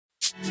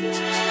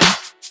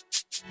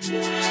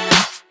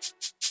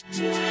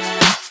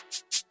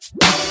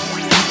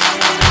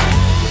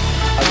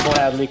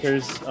Ad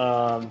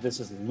Leakers.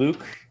 This is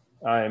Luke.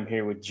 I am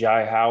here with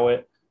Jai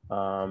Howitt.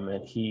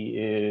 And he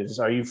is,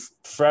 are you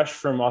fresh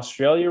from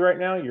Australia right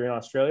now? You're in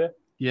Australia?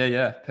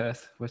 Yeah,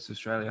 Perth, West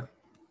Australia.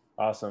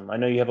 Awesome. I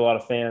know you have a lot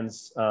of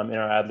fans in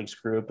our Ad Leaks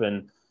group,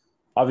 and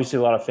obviously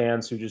a lot of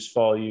fans who just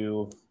follow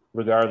you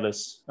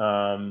regardless.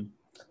 And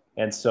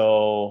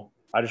so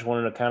I just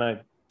wanted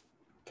to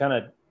kind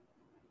of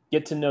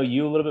get to know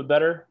you a little bit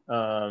better,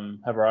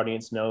 have our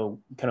audience know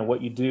kind of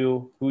what you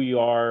do, who you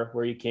are,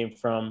 where you came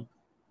from,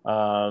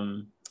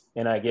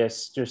 and I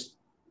guess just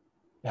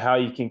how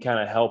you can kind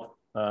of help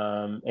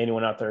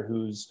anyone out there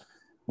who's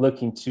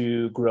looking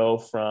to grow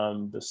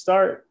from the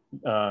start,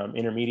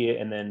 intermediate,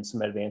 and then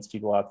some advanced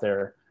people out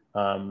there.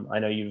 I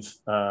know you've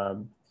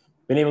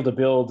been able to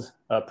build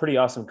a pretty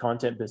awesome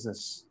content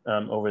business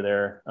over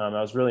there. I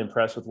was really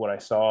impressed with what I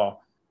saw.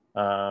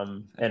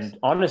 And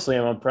honestly,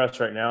 I'm impressed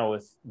right now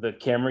with the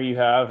camera you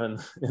have and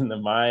the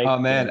mic. Oh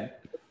man,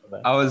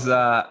 I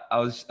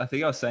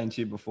think I was saying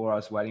to you before, I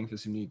was waiting for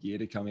some new gear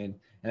to come in,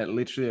 and it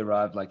literally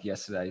arrived like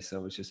yesterday, so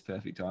it was just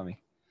perfect timing.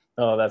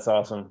 Oh, that's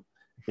awesome.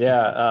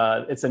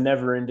 Yeah, it's a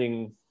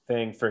never-ending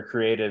thing for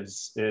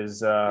creatives.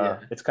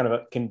 It's kind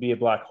of can be a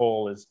black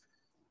hole is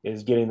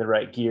getting the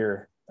right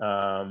gear.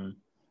 Yeah,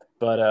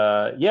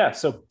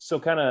 so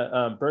kind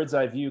of bird's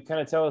eye view.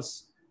 Kind of tell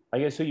us, I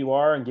guess, who you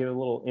are and give a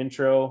little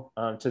intro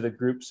to the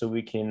group so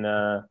we can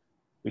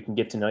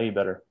get to know you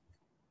better.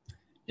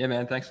 Yeah,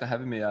 man. Thanks for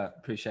having me. I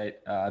appreciate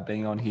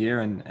being on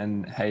here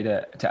and hey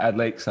to Ad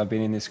Leaks. I've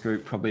been in this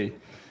group probably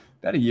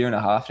about a year and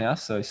a half now,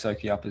 so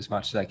soak you up as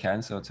much as I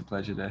can. So it's a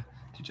pleasure to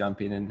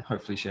jump in and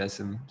hopefully share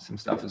some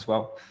stuff as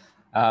well.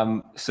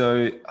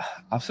 So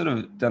I've sort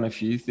of done a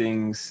few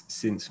things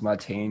since my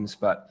teens,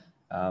 but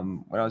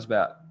when I was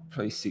about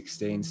probably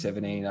 16,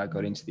 17, I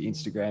got into the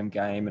Instagram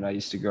game, and I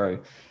used to grow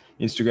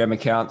Instagram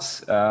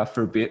accounts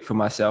for a bit for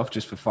myself,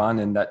 just for fun,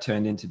 and that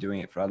turned into doing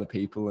it for other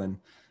people. And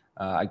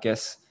I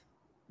guess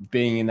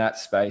being in that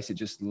space, it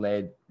just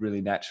led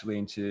really naturally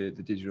into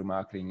the digital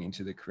marketing,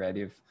 into the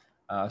creative.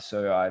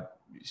 So I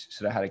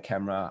sort of had a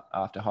camera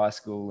after high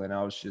school, and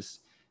I was just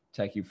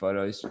taking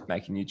photos,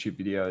 making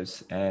YouTube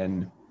videos,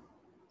 and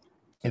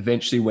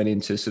eventually went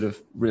into sort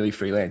of really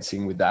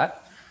freelancing with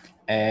that.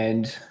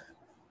 And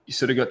you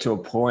sort of got to a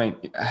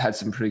point, I had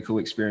some pretty cool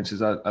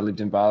experiences. I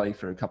lived in Bali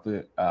for a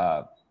couple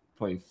of,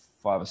 probably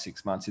 5 or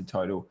 6 months in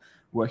total,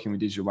 working with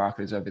digital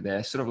marketers over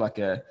there, sort of like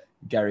a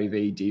Gary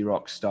V,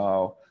 D-Rock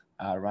style,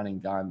 running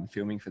gun,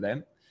 filming for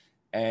them.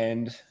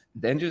 And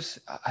then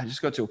I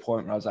just got to a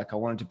point where I was like, I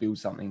wanted to build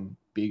something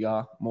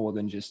bigger, more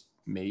than just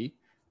me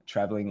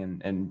traveling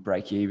and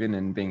break even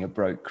and being a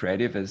broke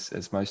creative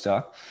as most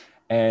are.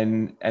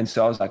 And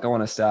so I was like, I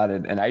want to start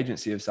an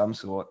agency of some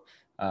sort.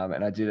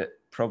 And I did it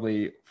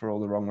probably for all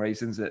the wrong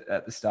reasons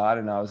at the start.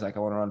 And I was like, I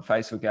want to run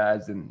Facebook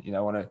ads and,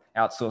 I want to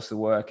outsource the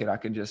work, and I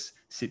can just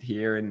sit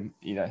here and,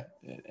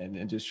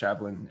 and just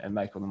travel and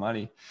make all the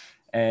money.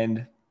 And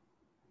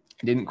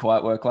it didn't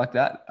quite work like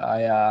that.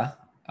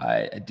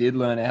 I did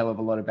learn a hell of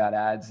a lot about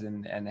ads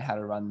and how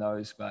to run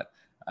those, but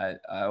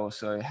I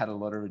also had a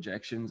lot of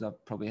rejections. I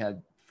probably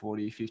had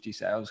 40, 50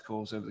 sales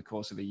calls over the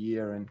course of a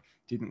year and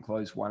didn't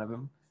close one of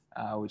them,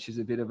 which is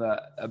a bit of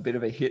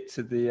a hit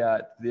to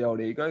the old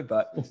ego.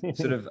 But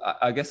sort of,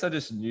 I guess I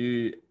just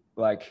knew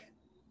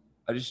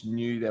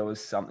there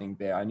was something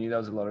there. I knew there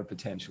was a lot of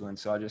potential, and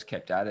so I just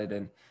kept at it.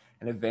 And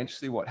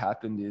eventually, what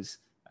happened is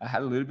I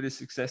had a little bit of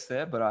success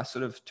there, but I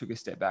sort of took a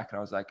step back and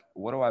I was like,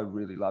 what do I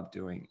really love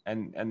doing?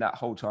 And that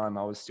whole time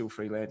I was still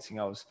freelancing.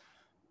 I was,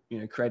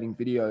 creating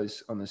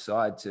videos on the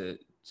side to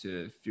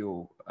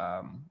fuel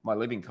my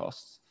living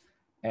costs.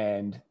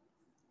 And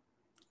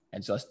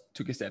so I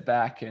took a step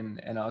back and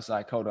I was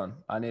like, hold on,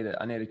 I need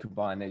to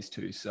combine these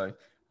two. So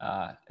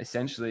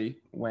essentially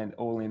went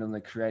all in on the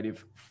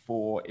creative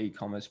for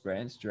e-commerce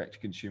brands, direct to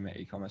consumer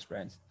e-commerce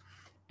brands.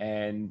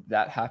 And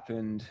that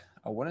happened,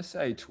 I want to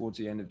say, towards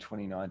the end of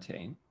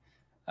 2019.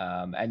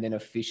 And then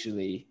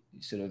officially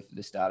sort of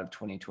the start of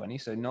 2020.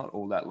 So not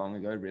all that long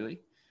ago, really.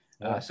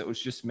 Yeah. So it was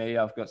just me.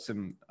 I've got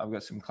some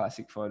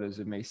classic photos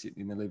of me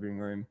sitting in the living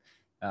room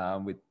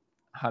with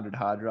 100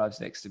 hard drives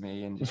next to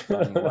me and just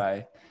running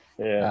away.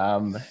 Yeah.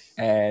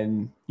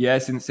 And yeah,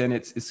 since then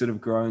it's sort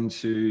of grown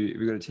to,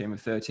 we've got a team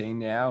of 13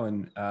 now,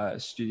 and a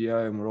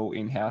studio, and we're all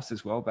in-house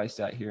as well, based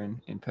out here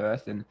in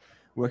Perth, and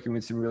working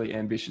with some really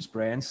ambitious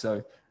brands.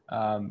 So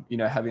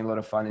having a lot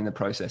of fun in the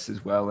process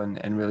as well,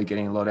 and really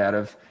getting a lot out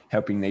of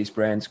helping these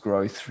brands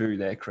grow through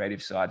their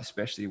creative side,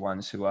 especially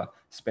ones who are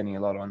spending a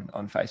lot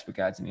on Facebook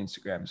ads and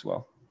Instagram as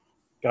well.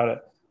 Got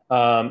it.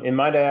 And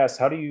might I ask,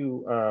 how do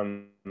you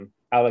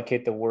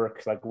allocate the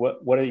work? Like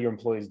what are your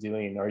employees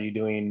doing? Are you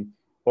doing,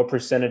 what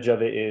percentage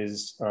of it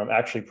is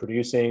actually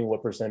producing?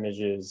 What percentage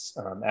is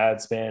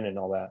ad spend and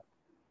all that?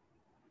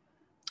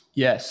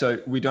 Yeah, so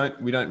we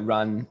don't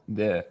run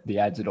the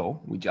ads at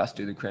all. We just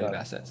do the creative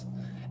assets.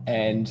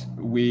 And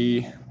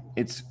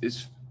it's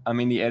I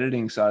mean, the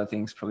editing side of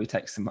things probably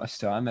takes the most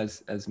time,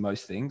 as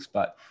most things,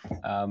 but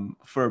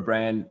for a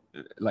brand,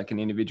 like an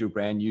individual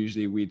brand,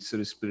 usually we'd sort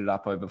of split it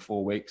up over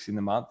 4 weeks in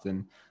the month,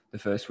 and the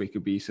first week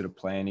would be sort of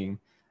planning,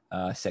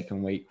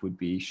 second week would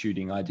be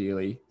shooting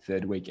ideally,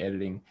 third week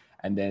editing,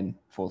 and then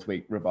fourth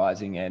week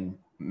revising and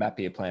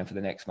mapping a plan for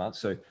the next month.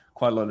 So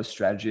quite a lot of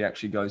strategy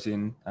actually goes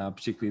in,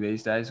 particularly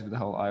these days with the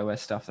whole iOS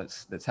stuff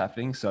that's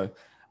happening. So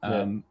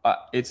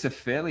it's a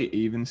fairly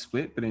even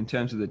split, but in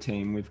terms of the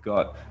team, we've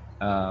got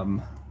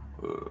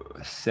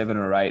 7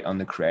 or 8 on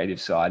the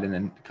creative side, and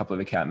then a couple of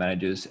account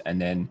managers,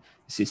 and then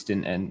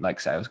assistant and like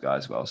sales guy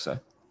as well. So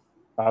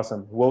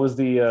awesome. What was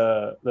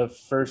the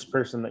first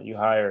person that you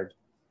hired?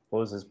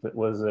 What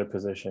was their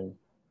position?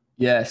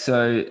 Yeah,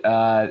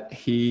 so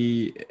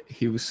he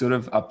was sort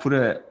of, I put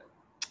an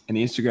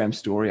Instagram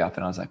story up,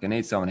 and I was like, I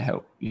need someone to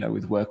help,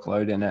 with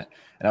workload in it.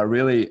 And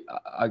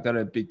I got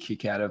a big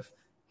kick out of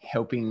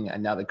helping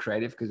another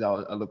creative, because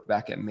I look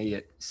back at me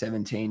at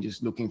 17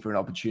 just looking for an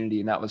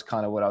opportunity, and that was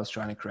kind of what I was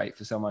trying to create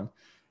for someone.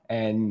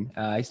 And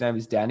his name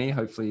is Danny.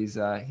 Hopefully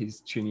he's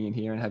tuning in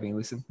here and having a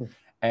listen.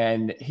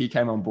 And he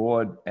came on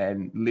board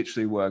and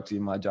literally worked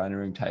in my dining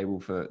room table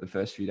for the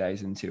first few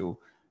days until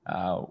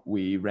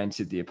we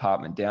rented the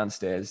apartment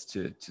downstairs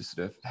to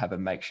sort of have a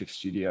makeshift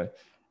studio.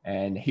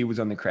 And he was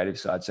on the creative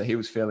side, so he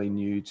was fairly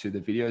new to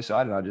the video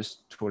side, and I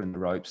just taught him the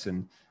ropes,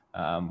 and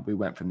we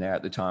went from there.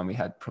 At the time, we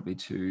had probably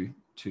two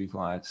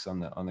clients on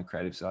the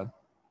creative side.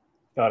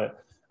 Got it.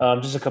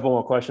 Just a couple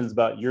more questions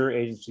about your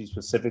agency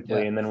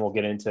specifically, and then we'll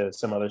get into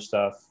some other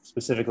stuff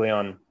specifically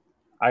on.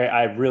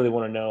 I really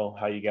want to know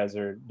how you guys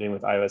are doing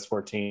with iOS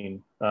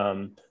 14.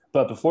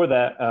 But before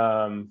that,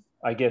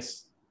 I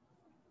guess,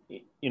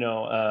 there's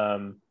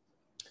a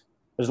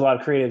lot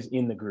of creatives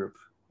in the group,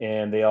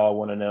 and they all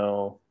want to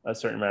know a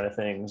certain amount of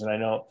things. And I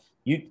know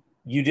you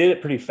did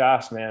it pretty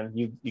fast, man.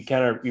 You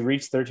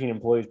reached 13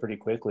 employees pretty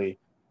quickly.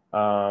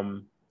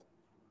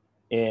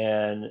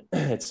 And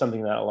it's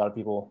something that a lot of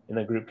people in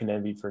the group can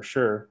envy for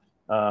sure.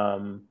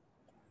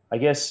 I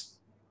guess,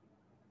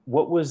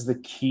 what was the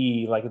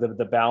key, like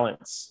the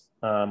balance?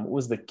 What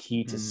was the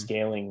key to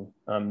scaling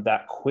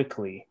that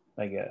quickly,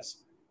 I guess?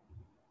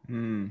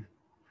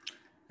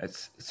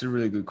 It's a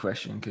really good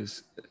question,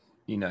 because,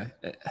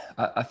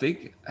 I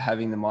think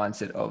having the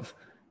mindset of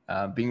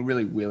being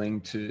really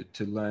willing to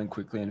learn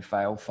quickly and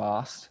fail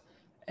fast,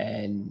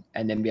 and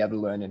then be able to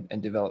learn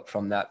and develop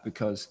from that.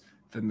 Because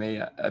for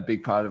me, a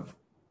big part of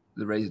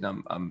the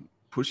reason I'm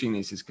pushing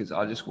this is because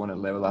I just want to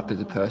level up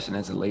as a person,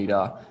 as a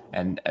leader,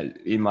 and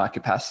in my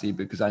capacity,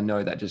 because I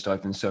know that just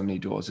opens so many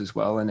doors as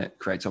well, and it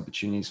creates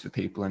opportunities for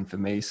people and for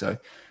me. So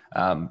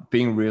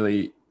being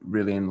really,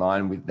 really in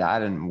line with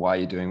that and why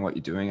you're doing what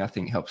you're doing, I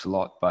think helps a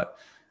lot. But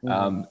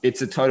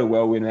it's a total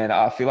whirlwind, man.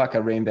 I feel like I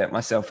reinvent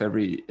myself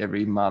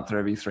every month or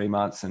every 3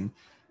 months. And,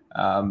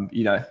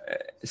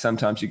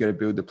 sometimes you got to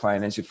build the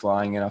plane as you're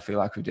flying. And I feel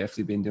like we've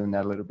definitely been doing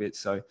that a little bit.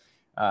 So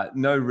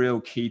no real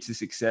key to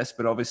success,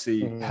 but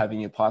obviously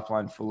having a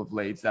pipeline full of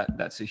leads,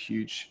 that's a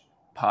huge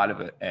part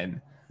of it.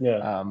 And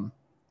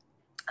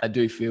I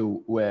do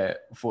feel we're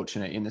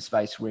fortunate in the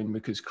space we're in,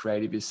 because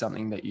creative is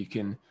something that you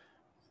can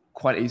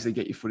quite easily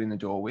get your foot in the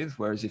door with.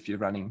 Whereas if you're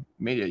running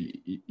media,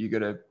 you got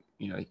to,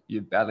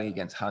 you're battling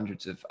against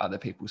hundreds of other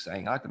people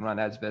saying, I can run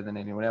ads better than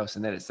anyone else.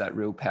 And then it's that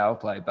real power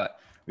play. But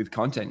with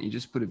content, you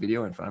just put a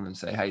video in front of them and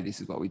say, hey, this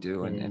is what we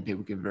do. And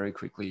people can very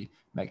quickly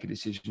make a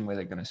decision where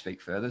they're going to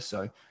speak further.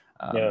 So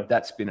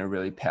that's been a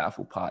really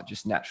powerful part,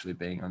 just naturally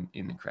being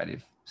in the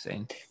creative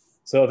scene.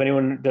 So if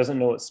anyone doesn't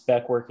know what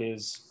spec work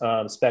is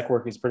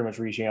pretty much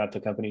reaching out to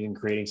companies and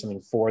creating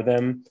something for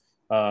them.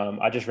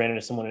 I just ran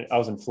into someone, I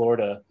was in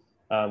Florida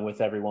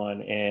with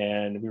everyone,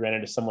 and we ran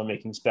into someone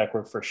making spec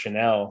work for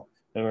Chanel,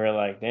 and we were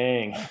like,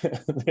 dang,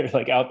 they're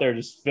like out there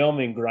just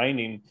filming,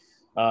 grinding.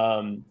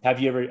 Have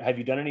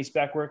you done any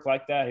spec work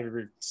like that? Have you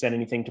ever sent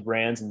anything to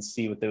brands and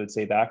see what they would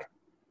say back?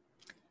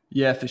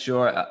 Yeah, for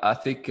sure. I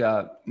think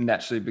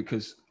naturally,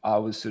 because I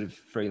was sort of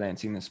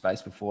freelancing the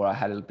space before, I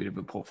had a bit of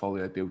a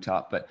portfolio built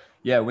up. But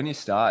yeah, when you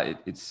start,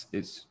 it's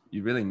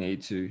you really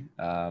need to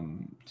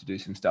do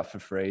some stuff for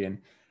free.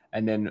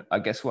 And then I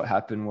guess what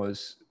happened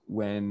was,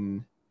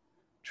 when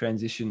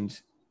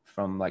transitioned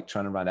from like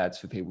trying to run ads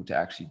for people to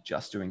actually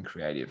just doing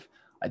creative,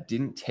 I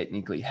didn't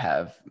technically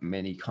have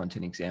many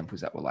content examples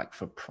that were like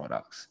for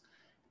products.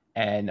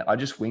 And I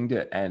just winged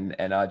it, and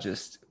I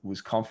just was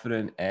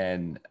confident,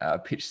 and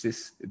pitched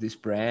this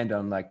brand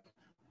on like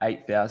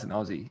 8,000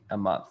 Aussie a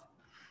month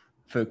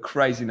for a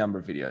crazy number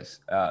of videos,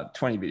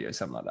 20 videos,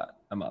 something like that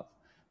a month.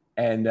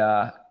 And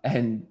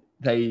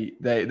they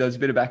there was a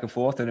bit of back and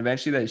forth, and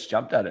eventually they just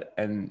jumped at it.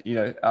 And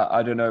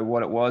I don't know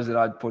what it was that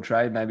I'd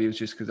portrayed. Maybe it was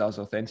just because I was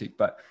authentic,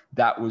 but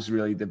that was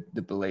really the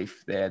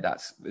belief there.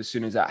 That's, as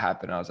soon as that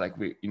happened, I was like,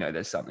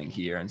 there's something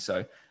here. And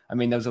so, I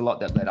mean, there was a lot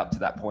that led up to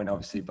that point,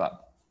 obviously,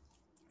 but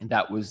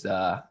that was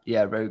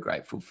very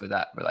grateful for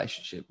that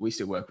relationship. We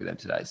still work with them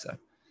today. So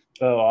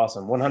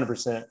awesome.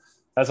 100%.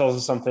 That's also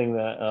something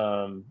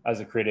that as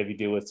a creative you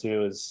deal with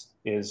too,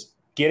 is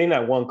getting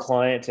that one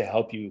client to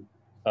help you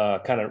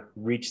kind of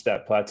reach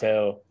that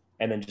plateau,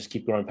 and then just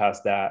keep going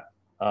past that.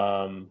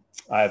 I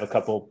have a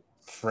couple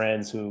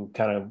friends who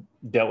kind of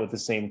dealt with the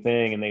same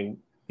thing, and they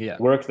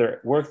work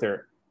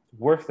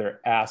their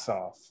ass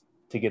off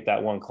to get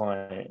that one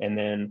client. And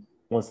then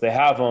once they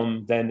have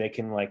them, then they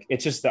can like,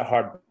 it's just that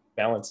hard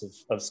balance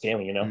of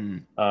scaling, you know?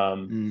 Mm,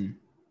 Um, mm.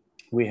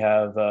 we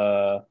have,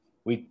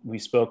 we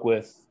spoke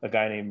with a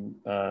guy named,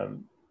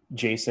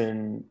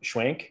 Jason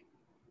Swank,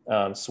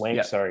 Yeah.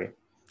 sorry.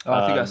 Oh,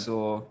 I think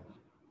Um,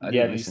 I yeah,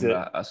 didn't did you listen,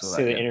 but I saw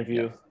see that. the Yeah. Yeah.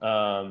 interview?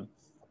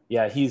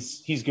 Yeah,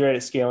 he's great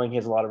at scaling. He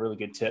has a lot of really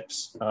good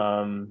tips.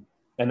 And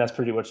that's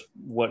pretty much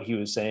what he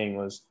was saying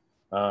was,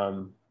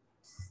 um,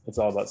 it's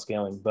all about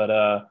scaling.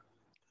 But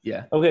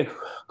Yeah. okay,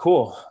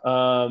 cool.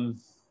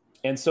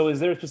 And so is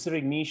there a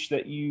specific niche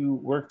that you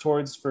work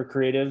towards for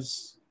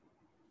creatives?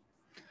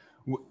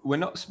 We're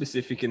not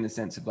specific in the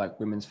sense of like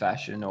women's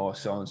fashion or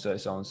so and so,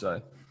 so and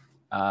so.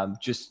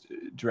 Just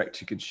direct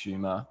to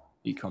consumer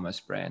e-commerce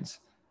brands.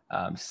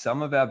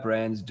 Some of our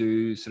brands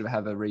do sort of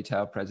have a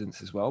retail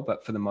presence as well,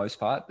 but for the most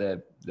part,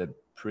 they're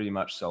pretty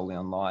much solely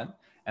online,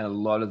 and a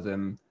lot of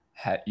them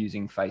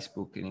using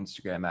Facebook and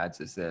Instagram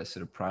ads as their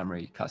sort of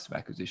primary customer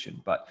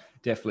acquisition. But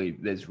definitely,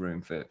 there's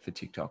room for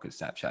TikTok and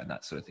Snapchat and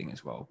that sort of thing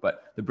as well.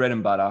 But the bread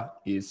and butter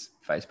is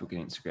Facebook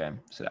and Instagram,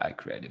 sort of ad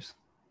creatives.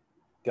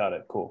 Got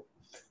it. Cool.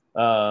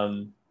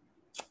 Um,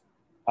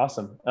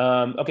 awesome.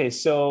 Okay,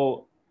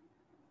 so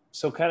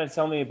kind of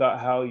tell me about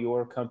how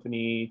your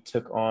company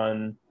took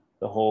on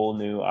the whole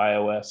new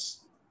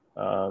iOS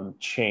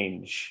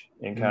change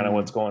and kind of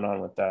what's going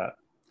on with that.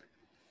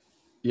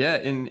 Yeah,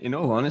 in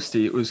all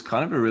honesty, it was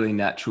kind of a really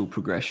natural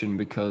progression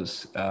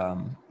because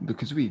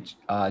we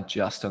are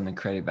just on the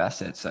creative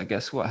assets. I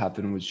guess what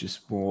happened was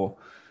just more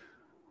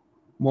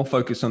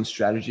focused on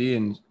strategy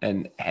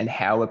and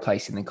how we're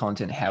placing the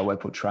content, how we're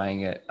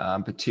portraying it,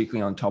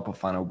 particularly on top of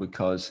funnel,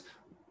 because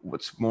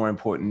what's more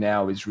important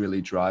now is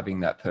really driving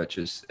that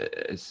purchase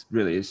as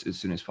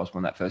soon as possible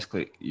on that first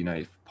click, you know,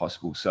 if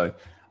possible. So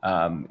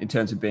in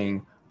terms of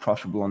being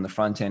profitable on the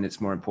front end,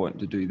 it's more important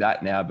to do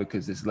that now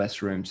because there's less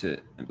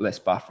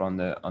buffer on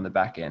the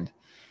back end.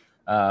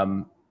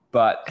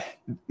 But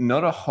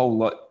not a whole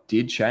lot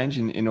did change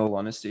in all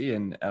honesty.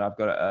 And I've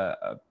got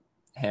a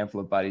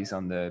handful of buddies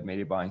on the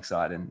media buying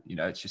side, and, you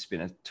know, it's just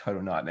been a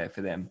total nightmare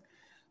for them,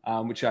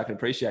 which I can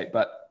appreciate.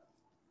 But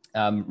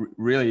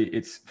really,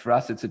 it's for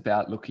us, it's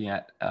about looking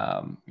at,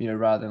 you know,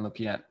 rather than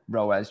looking at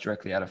ROAS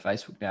directly out of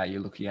Facebook now,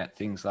 you're looking at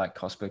things like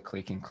cost per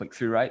click and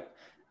click-through rate.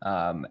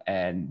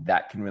 And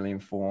that can really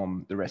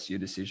inform the rest of your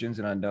decisions.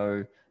 And I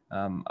know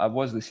I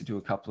was listening to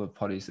a couple of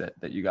podcasts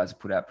that you guys have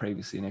put out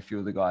previously, and a few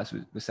of the guys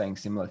were saying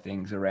similar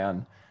things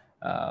around,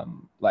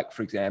 like,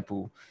 for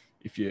example,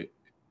 if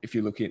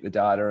you're looking at the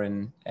data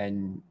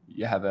and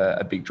you have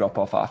a big drop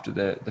off after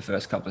the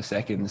first couple of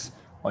seconds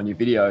on your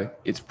video,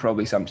 it's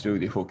probably something to do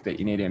with your hook that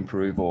you need to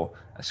improve or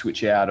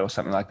switch out or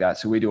something like that.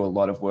 So we do a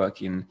lot of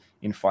work in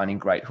finding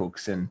great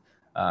hooks and,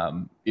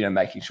 you know,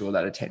 making sure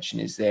that attention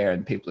is there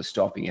and people are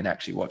stopping and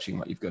actually watching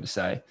what you've got to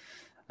say.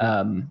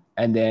 And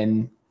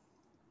then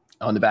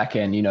on the back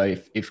end, you know,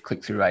 if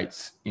click-through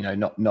rates, you know,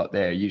 not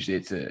there, usually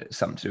it's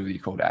something to do with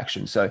your call to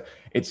action. So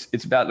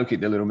it's about looking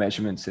at the little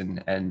measurements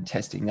and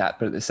testing that.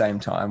 But at the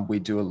same time, we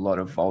do a lot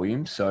of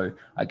volume. So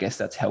I guess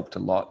that's helped a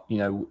lot. You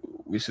know,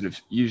 we sort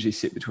of usually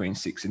sit between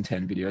 6 and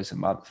 10 videos a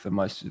month for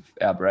most of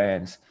our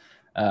brands,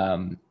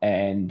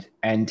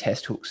 and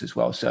test hooks as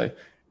well. So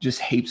just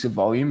heaps of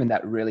volume, and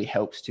that really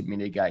helps to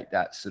mitigate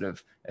that sort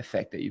of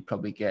effect that you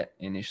probably get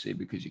initially,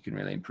 because you can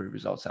really improve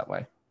results that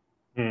way.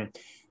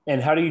 And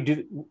how do you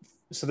do?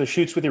 So the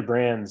shoots with your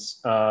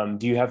brands,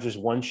 do you have just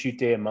one shoot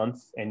day a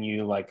month and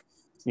you like,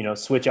 you know,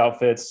 switch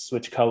outfits,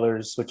 switch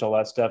colors, switch all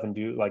that stuff and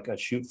do like a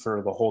shoot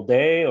for the whole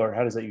day? Or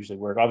how does that usually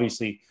work?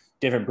 Obviously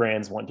different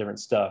brands want different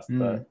stuff,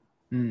 but.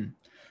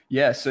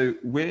 Yeah, so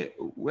we're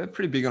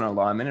pretty big on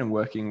alignment and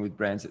working with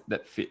brands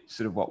that fit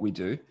sort of what we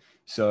do.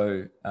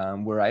 So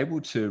we're able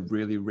to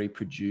really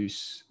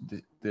reproduce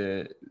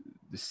the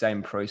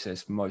same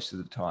process most of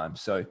the time.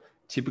 So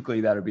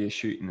typically that'll be a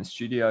shoot in the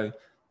studio,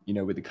 you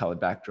know, with the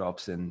colored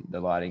backdrops and the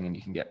lighting, and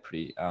you can get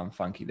pretty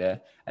funky there.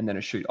 And then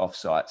a shoot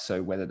offsite.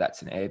 So whether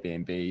that's an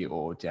Airbnb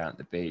or down at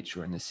the beach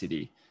or in the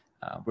city,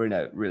 we're in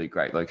a really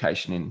great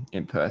location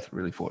in Perth,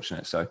 really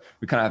fortunate. So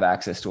we kind of have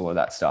access to all of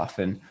that stuff,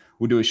 and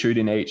we'll do a shoot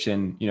in each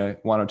and, you know,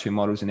 1 or 2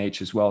 models in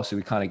each as well. So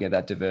we kind of get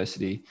that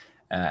diversity.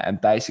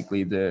 And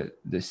basically the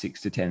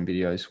 6 to 10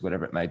 videos,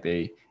 whatever it may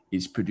be,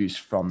 is produced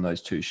from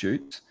those 2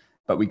 shoots.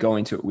 But we go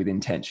into it with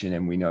intention,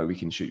 and we know we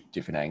can shoot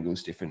different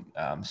angles, different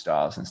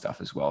styles and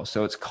stuff as well.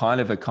 So it's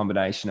kind of a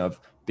combination of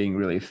being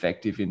really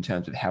effective in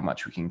terms of how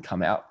much we can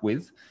come out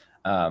with,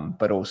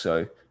 but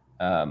also,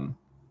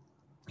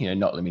 you know,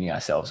 not limiting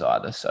ourselves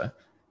either. So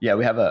yeah,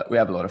 we have a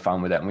lot of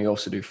fun with that, and we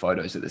also do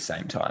photos at the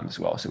same time as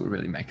well. So we're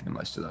really making the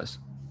most of those.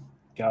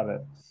 Got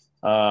it.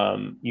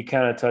 You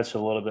kind of touched a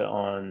little bit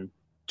on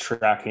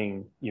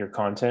tracking your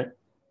content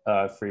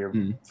for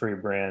your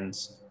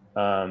brands,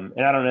 and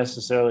I don't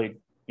necessarily,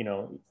 you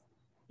know,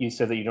 you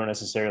said that you don't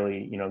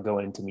necessarily, you know, go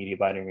into media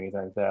buying or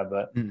anything like that,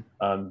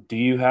 but do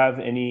you have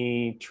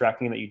any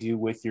tracking that you do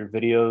with your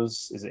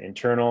videos? Is it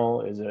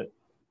internal? Is it,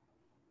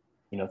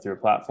 you know, through a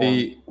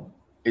platform?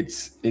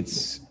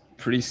 It's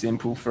pretty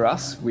simple for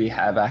us. We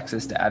have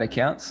access to ad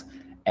accounts,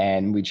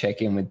 and we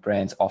check in with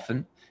brands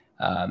often.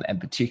 and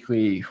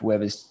particularly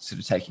whoever's sort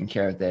of taking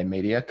care of their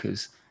media,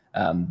 because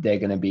they're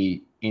going to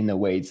be in the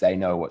weeds. They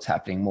know what's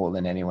happening more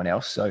than anyone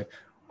else. So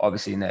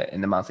obviously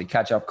in the monthly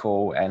catch-up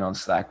call and on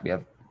Slack, we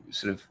have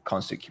sort of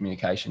constant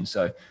communication.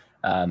 So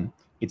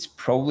it's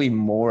probably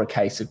more a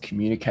case of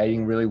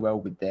communicating really well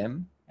with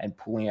them and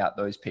pulling out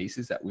those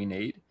pieces that we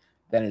need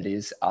than it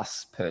is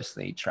us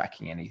personally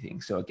tracking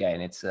anything. So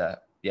again, it's a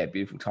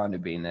beautiful time to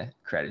be in the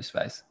creative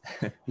space.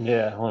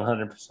 Yeah,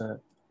 100%.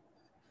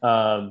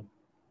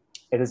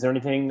 And is there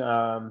anything,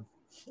 I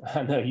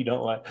know you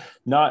don't like,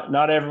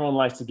 not everyone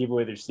likes to give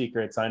away their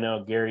secrets. I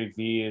know Gary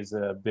Vee is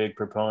a big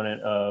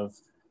proponent of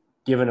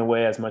giving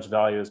away as much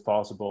value as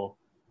possible.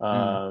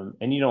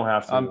 And you don't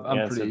have to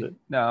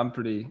I'm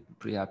pretty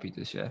happy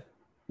to share.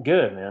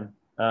 Good,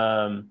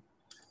 man.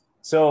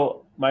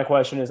 So my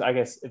question is, I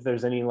guess, if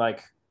there's any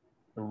like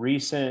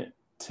recent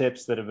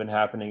tips that have been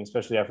happening,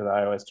 especially after the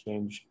iOS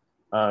change,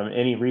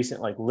 any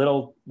recent like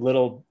little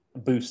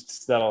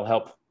boosts that'll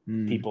help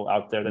people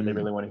out there that they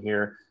really want to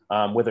hear,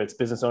 whether it's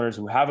business owners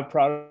who have a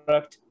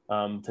product,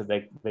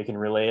 they can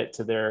relay it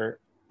to their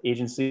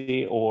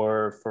agency,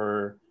 or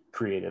for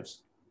creatives.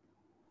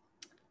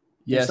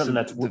 Yeah, something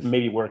that's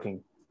maybe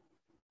working.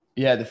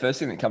 Yeah, the first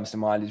thing that comes to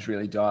mind is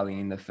really dialing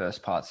in the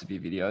first parts of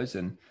your videos.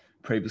 And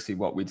previously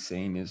what we'd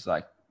seen is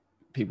like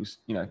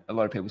a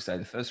lot of people say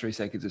the first 3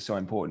 seconds are so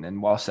important.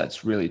 And whilst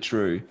that's really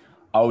true,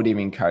 I would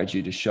even encourage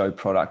you to show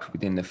product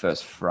within the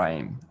first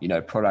frame,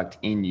 product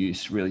in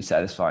use, really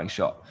satisfying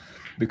shot,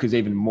 because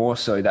even more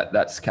so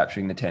that's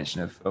capturing the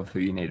attention of who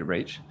you need to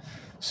reach.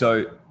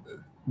 So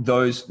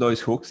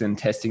those hooks and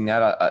testing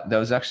that, there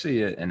was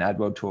actually an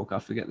AdWorld talk, I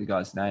forget the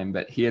guy's name,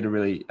 but he had a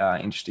really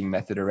interesting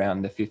method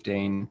around the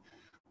 15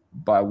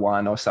 by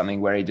 1 or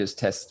something, where he just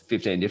tests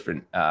 15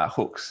 different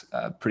hooks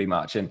pretty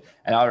much. And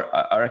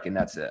I reckon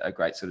that's a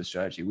great sort of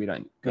strategy. We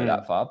don't go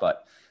that far,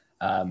 but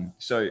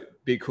so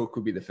big hook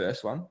would be the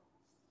first one.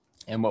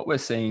 And what we're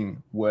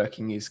seeing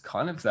working is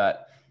kind of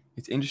that.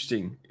 It's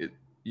interesting.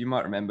 You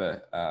might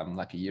remember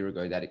like a year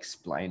ago, that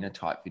explainer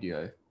type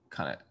video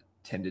kind of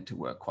tended to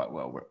work quite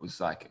well, where it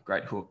was like a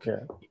great hook,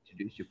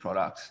 introduce your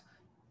product,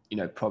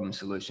 problem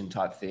solution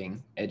type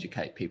thing,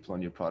 educate people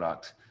on your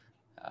product.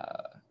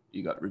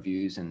 You got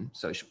reviews and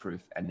social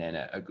proof, and then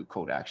a good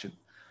call to action.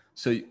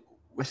 So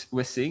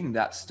we're seeing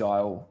that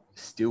style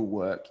still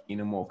work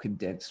in a more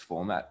condensed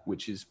format,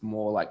 which is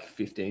more like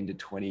 15 to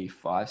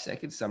 25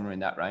 seconds, somewhere in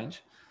that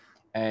range.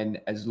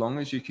 And as long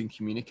as you can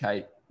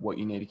communicate what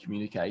you need to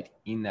communicate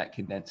in that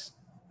condensed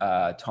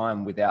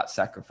time without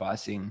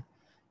sacrificing,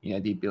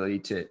 the ability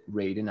to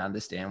read and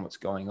understand what's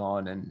going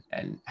on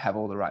and have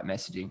all the right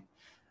messaging,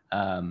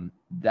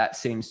 that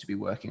seems to be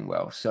working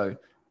well. So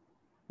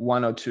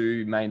 1 or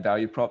 2 main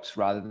value props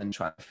rather than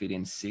trying to fit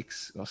in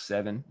 6 or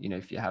 7,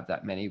 if you have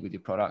that many with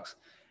your products,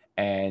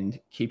 and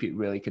keep it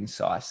really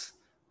concise,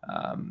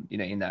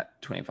 in that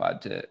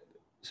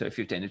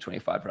 15 to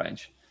 25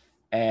 range.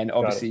 And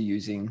obviously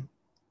using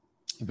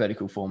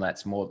vertical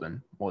formats more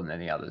than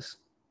any others.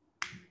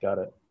 Got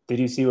it. Did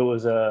you see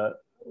what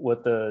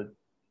the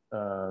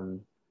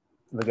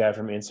guy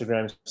from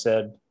Instagram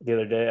said the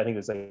other day? I think it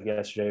was like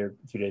yesterday or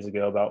a few days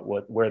ago, about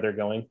where they're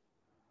going.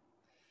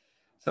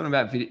 Something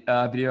about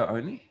video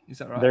only. Is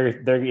that right?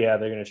 They're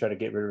going to try to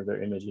get rid of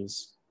their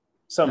images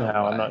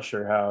somehow. No, I'm not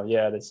sure how.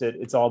 Yeah, they said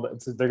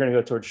they're going to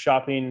go towards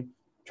shopping,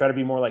 try to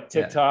be more like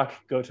TikTok,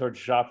 go towards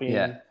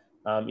shopping,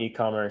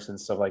 e-commerce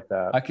and stuff like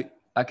that.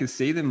 I could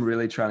see them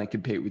really trying to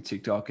compete with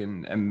TikTok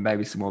and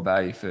maybe some more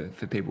value for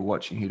people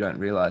watching who don't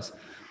realize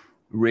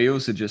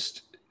Reels are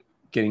just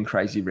getting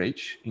crazy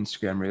reach,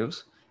 Instagram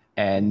Reels.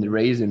 And the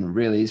reason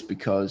really is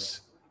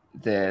because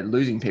they're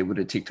losing people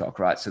to TikTok,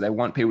 right? So they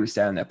want people to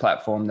stay on their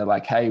platform. They're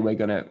like, hey, we're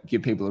going to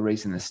give people a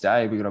reason to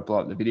stay. We're going to blow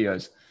up the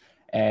videos.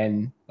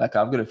 And like,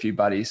 I've got a few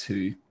buddies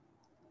who,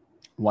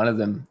 one of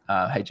them,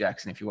 hey,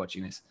 Jackson, if you're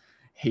watching this,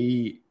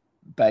 he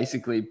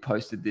basically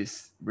posted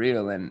this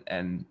reel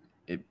and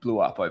it blew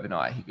up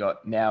overnight. He's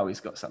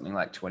got something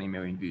like 20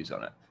 million views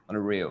on it, on a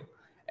reel.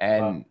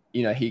 And,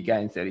 he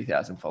gained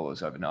 30,000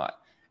 followers overnight.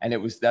 And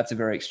that's a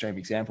very extreme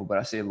example, but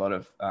I see a lot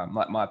of,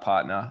 like my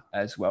partner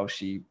as well,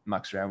 she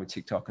mucks around with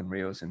TikTok and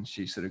Reels, and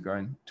she's sort of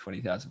grown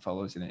 20,000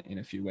 followers in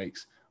a few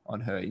weeks on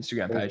her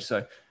Instagram page.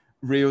 So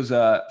Reels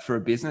are, for a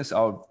business,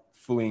 I would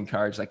fully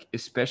encourage, like,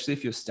 especially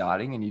if you're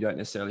starting and you don't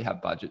necessarily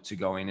have budget to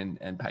go in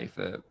and pay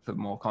for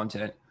more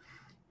content,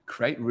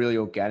 create really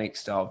organic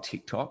style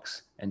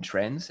TikToks and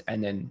trends,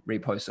 and then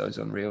repost those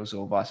on Reels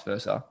or vice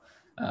versa.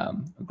 A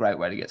great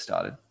way to get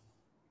started.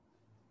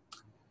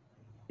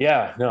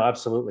 Yeah, no,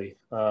 absolutely.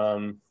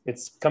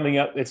 It's coming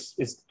up.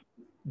 It's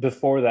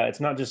before that.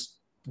 It's not just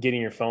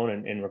getting your phone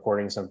and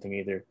recording something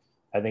either.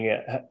 I think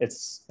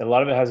it's a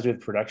lot of it has to do with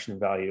production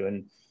value.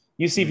 And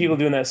you see people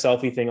doing that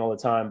selfie thing all the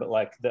time, but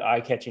like the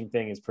eye-catching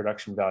thing is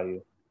production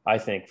value, I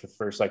think, for the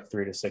first like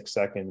 3 to 6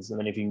 seconds. And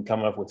then if you can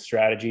come up with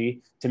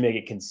strategy to make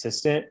it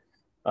consistent,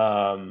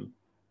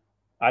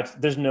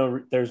 there's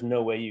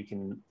no way you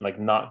can like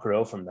not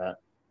grow from that.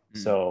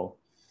 So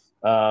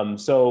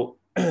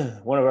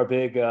one of our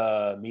big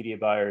media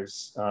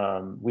buyers.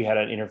 We had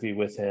an interview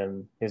with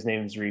him. His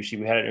name's Rishi.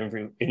 We had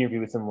an interview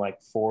with him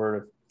like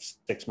 4 to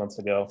 6 months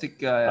ago. I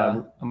think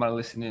I might have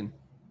listened in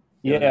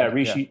the other Yeah,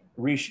 day.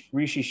 Yeah.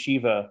 Rishi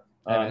Shiva.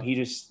 Hey,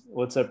 man.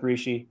 What's up,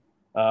 Rishi?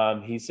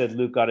 He said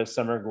Luke got his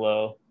summer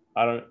glow.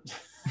 I don't.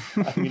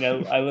 I mean,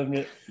 I live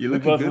in. You're We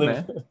looking both good,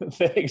 live. man.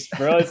 Thanks,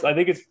 bro. I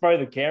think it's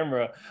probably the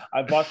camera.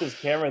 I bought this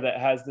camera that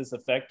has this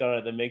effect on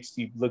it that makes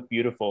you look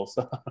beautiful.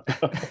 So, I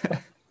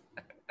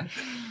thank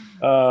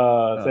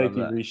love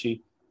you, that.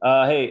 Rishi.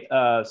 Hey,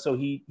 so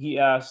he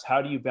asked,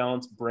 how do you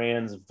balance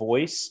brand's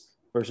voice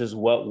versus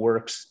what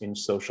works in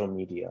social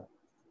media?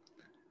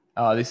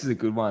 Oh, this is a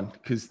good one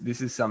because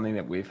this is something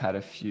that we've had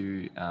a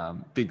few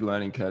big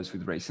learning curves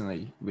with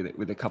recently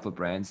with a couple of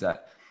brands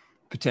that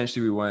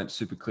potentially we weren't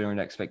super clear on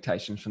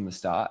expectations from the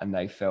start, and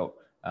they felt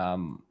a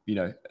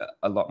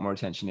lot more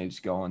attention needed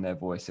to go on their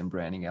voice and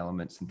branding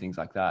elements and things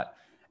like that.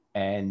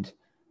 And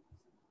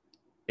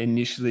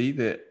initially,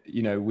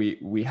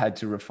 we had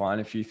to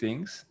refine a few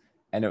things,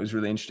 and it was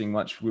really interesting.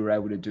 Once we were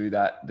able to do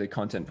that, the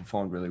content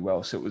performed really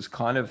well. So it was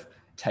kind of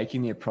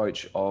taking the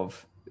approach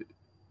of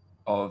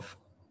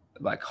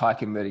like high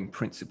converting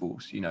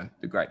principles,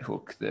 the great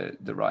hook,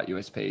 the right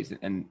USPs,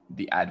 and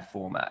the ad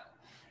format,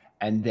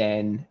 and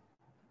then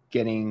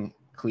getting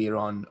clear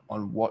on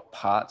what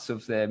parts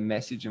of their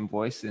message and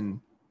voice and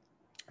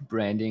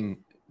branding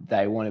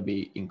they want to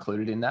be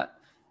included in that,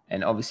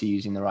 and obviously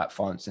using the right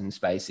fonts and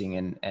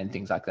spacing and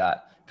things like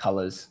that,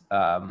 colors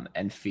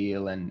and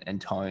feel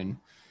and tone.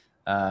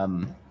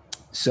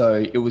 So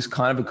it was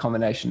kind of a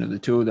combination of the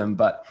two of them,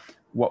 but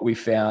what we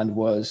found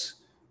was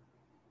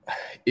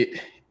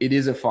it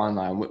is a fine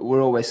line.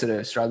 We're always sort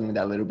of struggling with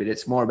that a little bit.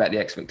 It's more about the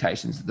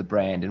expectations of the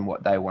brand and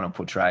what they want to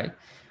portray.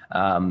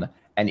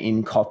 And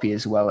in copy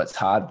as well, it's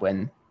hard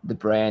when the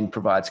brand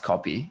provides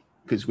copy,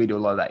 because we do a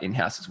lot of that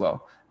in-house as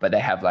well, but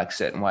they have like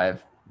certain way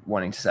of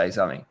wanting to say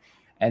something.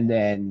 And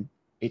then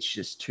it's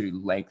just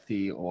too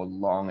lengthy or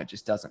long. It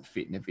just doesn't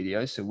fit in the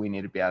video. So we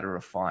need to be able to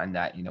refine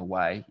that in a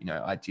way,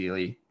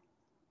 ideally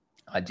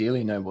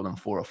no more than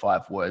 4 or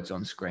 5 words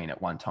on screen at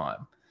one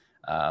time.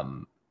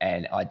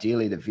 And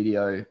ideally the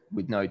video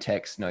with no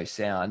text, no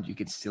sound, you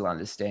could still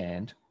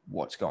understand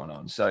what's going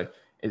on. So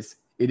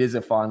it is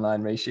a fine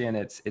line, Rishi, and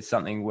it's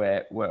something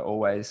we're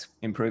always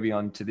improving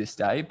on to this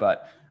day,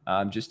 but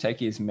just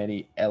taking as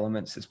many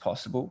elements as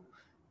possible,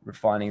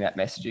 refining that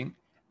messaging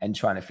and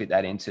trying to fit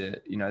that into,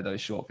 those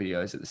short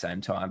videos at the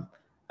same time.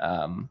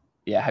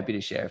 Happy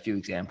to share a few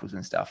examples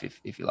and stuff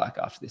if you like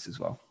after this as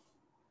well.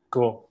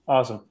 Cool.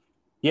 Awesome.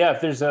 Yeah. If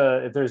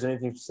there's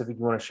anything specific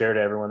you want to share to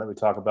everyone that we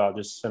talk about,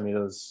 just send me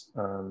those,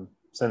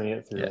 send me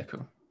it through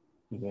cool.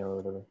 email or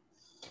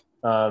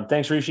whatever.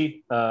 Thanks,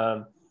 Rishi.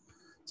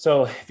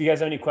 So if you guys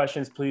have any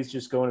questions, please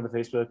just go into the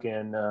Facebook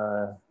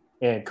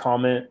and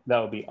comment. That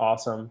would be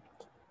awesome.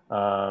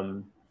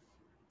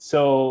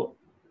 So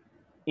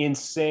in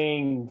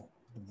saying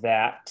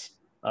that,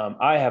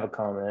 I have a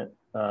comment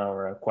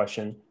or a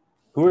question.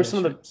 Who are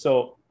some of the,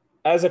 so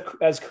as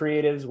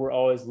creatives, we're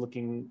always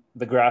looking,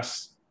 the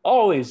grass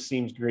always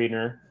seems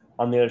greener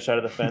on the other side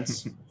of the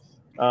fence.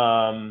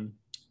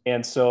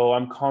 And so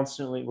we're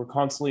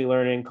constantly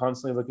learning,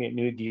 constantly looking at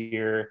new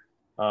gear.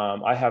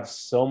 I have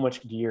so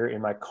much gear in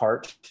my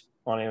cart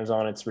on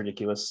Amazon. It's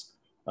ridiculous.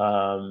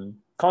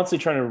 Constantly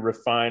trying to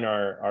refine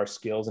our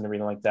skills and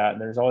everything like that.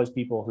 And there's always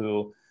people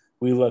who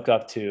we look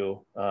up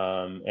to.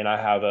 And I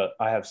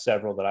have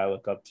several that I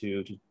look up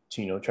to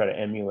try to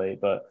emulate.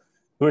 But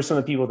who are some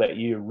of the people that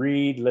you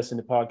read, listen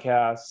to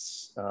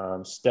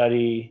podcasts,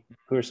 study?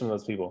 Who are some of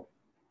those people?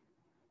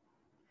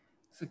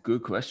 It's a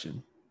good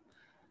question.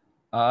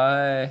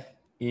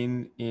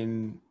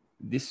 In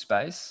this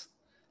space,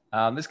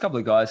 there's a couple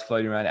of guys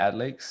floating around ad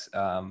leaks.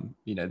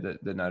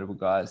 The notable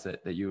guys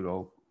that you would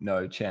all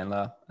know: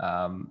 Chandler,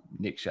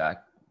 Nick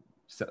Shack,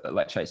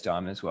 like Chase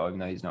Diamond as well, even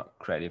though he's not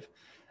creative.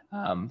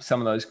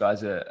 Some of those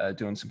guys are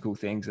doing some cool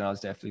things, and I was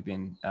definitely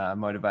been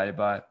motivated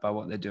by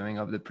what they're doing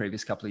over the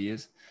previous couple of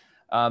years.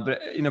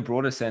 But in a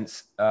broader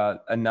sense,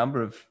 I'm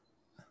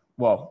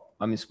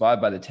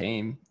inspired by the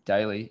team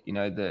daily,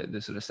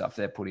 the sort of stuff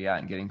they're putting out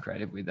and getting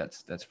creative with.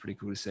 That's pretty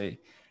cool to see.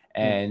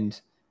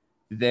 And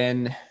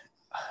then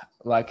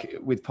like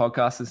with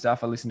podcasts and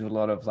stuff, I listen to a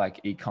lot of like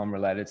e-com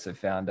related. So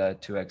Founder,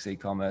 2X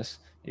e-commerce,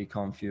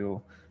 e-com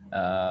fuel.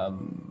 I've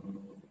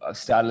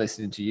started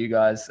listening to you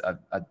guys.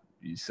 I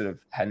sort of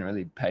hadn't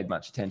really paid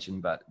much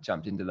attention, but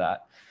jumped into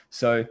that.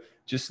 So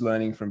just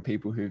learning from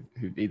people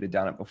who've either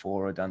done it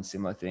before or done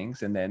similar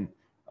things. And then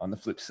on the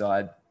flip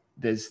side,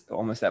 there's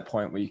almost that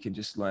point where you can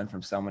just learn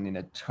from someone in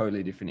a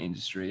totally different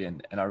industry.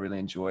 And I really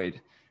enjoyed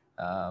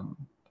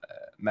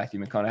Matthew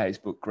McConaughey's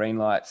book, Green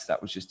Lights.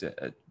 That was just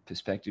a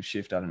perspective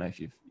shift. I don't know if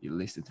you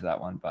listened to that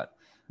one, but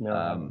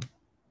no.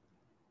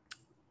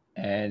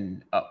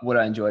 And what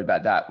I enjoyed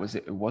about that was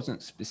it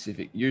wasn't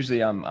specific.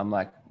 Usually I'm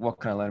like, what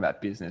can I learn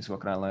about business?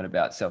 What can I learn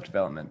about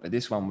self-development? But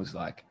this one was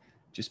like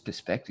just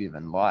perspective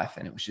and life,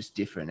 and it was just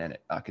different, and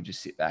I could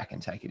just sit back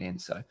and take it in.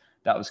 So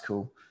that was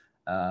cool.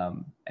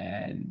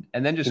 And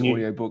then just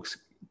audio books.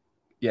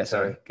 Yeah,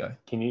 sorry, go.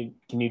 Can you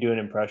do an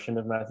impression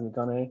of Matthew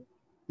McConaughey?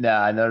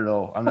 Nah, not at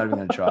all. I'm not even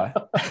gonna try.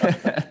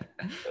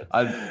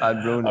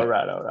 I'd ruin All it.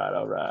 right.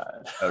 All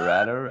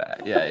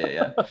right.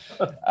 Yeah.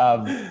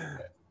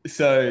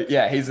 So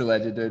yeah, he's a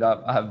legend, dude.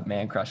 I have a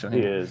man crush on He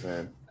him. is,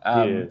 man. He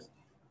Um, is.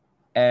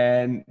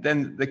 And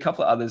then the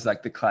couple of others,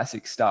 like the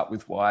classic Start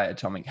With Why,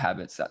 Atomic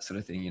Habits, that sort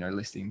of thing,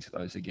 listening to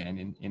those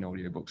again in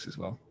audiobooks as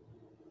well.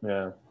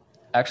 Yeah.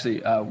 Actually,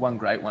 one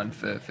great one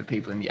for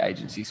people in the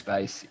agency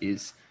space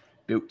is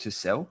Built to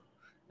Sell.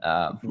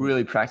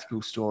 Really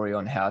practical story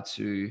on how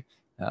to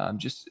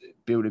just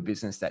build a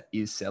business that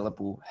is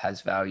sellable,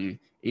 has value.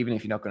 Even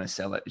if you're not going to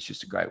sell it, it's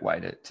just a great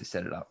way to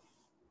set it up.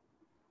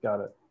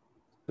 Got it.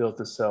 Built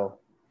to Sell.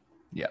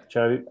 Yeah.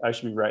 I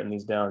should be writing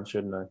these down,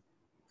 shouldn't I?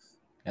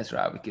 That's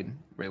right. We can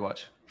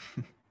rewatch.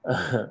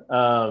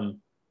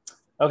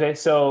 Okay.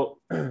 So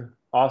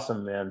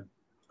awesome, man.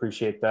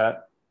 Appreciate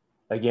that.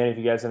 Again, if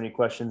you guys have any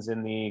questions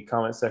in the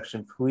comment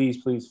section, please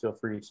feel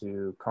free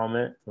to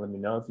comment. Let me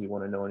know if you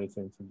want to know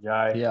anything from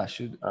Jai. Yeah, I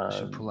should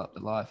pull up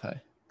the live.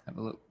 Hey, have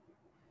a look.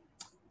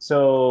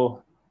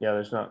 So yeah,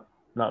 there's not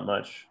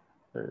much.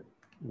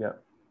 Yeah,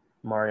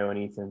 Mario and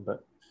Ethan,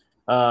 but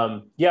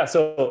yeah.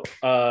 So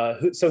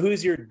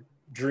who's your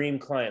dream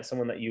client?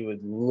 Someone that you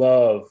would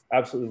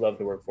absolutely love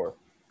to work for?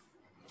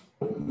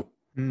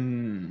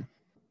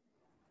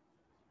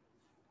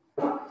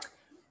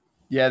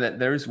 Yeah,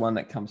 there is one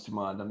that comes to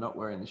mind. I'm not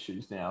wearing the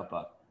shoes now,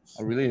 but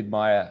I really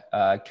admire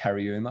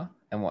Cariuma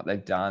and what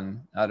they've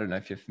done. I don't know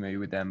if you're familiar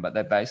with them, but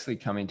they basically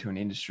come into an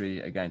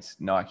industry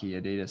against Nike,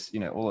 Adidas,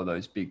 all of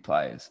those big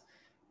players,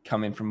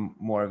 come in from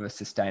more of a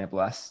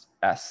sustainable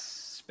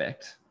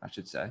aspect, I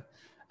should say.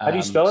 How do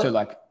you spell it? So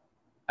like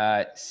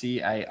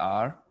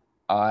Cariuma.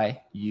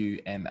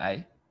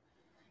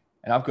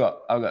 And I've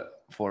got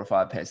 4 or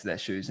 5 pairs of their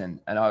shoes, and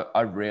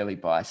I rarely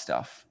buy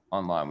stuff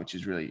online, which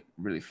is really,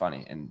 really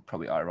funny and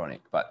probably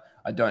ironic, but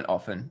I don't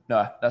often.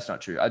 No, that's not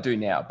true. I do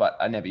now, but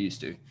I never used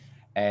to.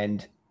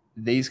 And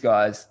these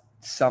guys,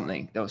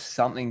 there was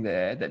something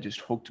there that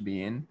just hooked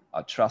me in.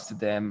 I trusted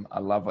them. I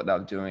love what they were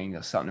doing. There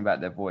was something about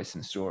their voice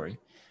and story.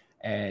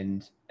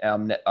 And I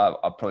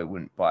probably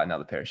wouldn't buy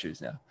another pair of shoes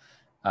now.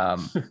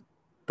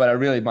 But I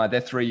really admire,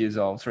 they're 3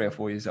 or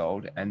 4 years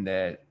old, and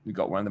we've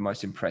got one of the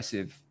most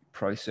impressive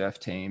pro surf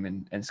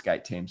team and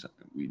skate teams,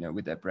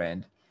 with their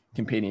brand,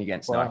 competing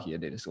against Nike,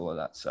 Adidas, all of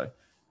that. So,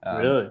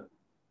 really,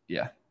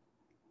 yeah.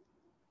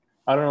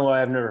 I don't know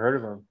why I've never heard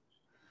of them.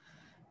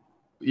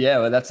 Yeah,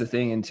 well, that's the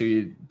thing. Until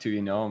you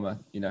know them,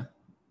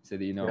 so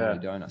that you know them,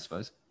 you don't, I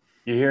suppose.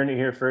 You're hearing it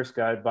here first,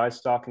 guy. Buy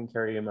stock in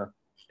Cariuma.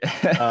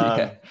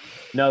 Yeah.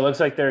 No, it looks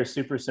like they're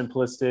super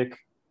simplistic.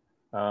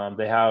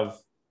 They have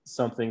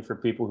something for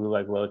people who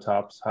like low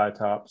tops, high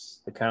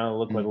tops. They kind of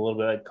look like a little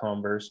bit like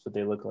Converse, but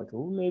they look like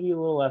maybe a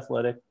little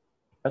athletic.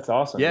 That's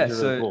awesome. Yeah,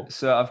 really cool.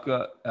 So I've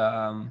got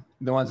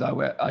the ones I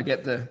wear. I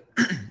get the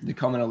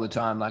comment all the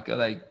time, like, are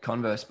they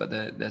Converse? But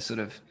they're sort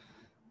of,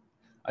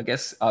 I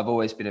guess I've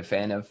always been a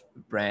fan of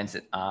brands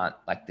that aren't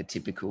like the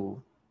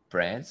typical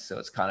brands. So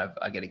it's kind of,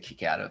 I get a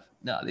kick out of,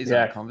 no, these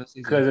aren't Converse.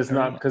 Because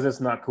it's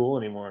not cool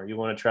anymore. You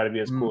want to try to be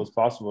as cool as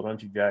possible,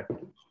 don't you, Jack?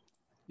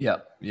 Yeah.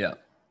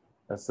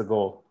 That's the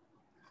goal.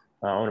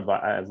 I'm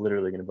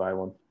literally going to buy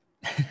one.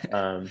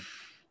 Let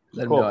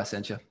them know I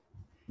sent you.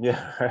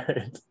 Yeah,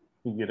 right.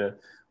 You get a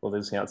little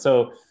discount.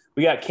 So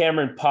we got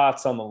Cameron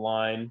Potts on the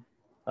line.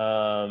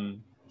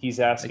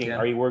 He's asking,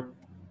 oh,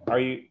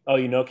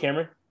 you know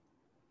Cameron?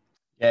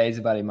 Yeah, he's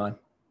a buddy of mine.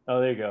 Oh,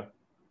 there you go.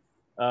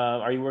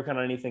 Are you working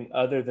on anything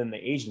other than the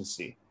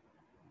agency?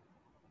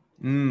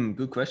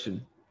 Good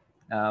question.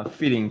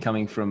 Fitting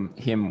coming from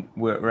him.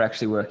 We're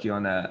actually working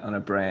on a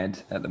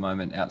brand at the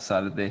moment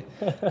outside of the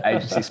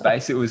agency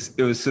space. It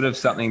was sort of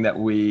something that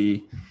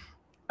we,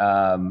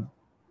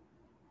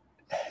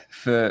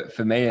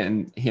 for me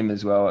and him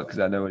as well, because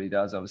I know what he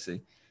does,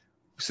 obviously,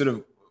 sort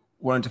of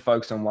wanted to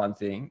focus on one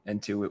thing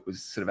until it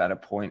was sort of at a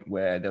point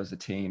where there was a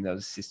team, there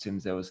was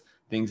systems, there was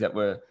things that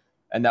were,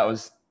 and that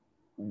was,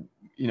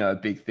 a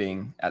big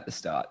thing at the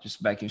start,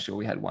 just making sure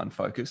we had one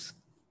focus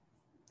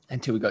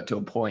until we got to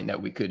a point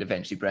that we could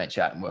eventually branch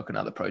out and work on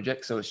other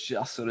projects. So it's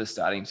just sort of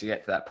starting to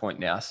get to that point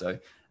now. So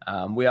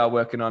we are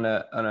working on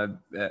a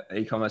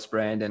e-commerce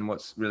brand, and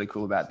what's really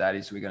cool about that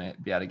is we're going to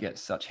be able to get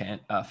such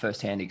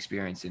first-hand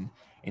experience in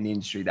the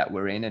industry that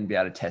we're in, and be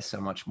able to test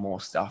so much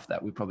more stuff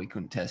that we probably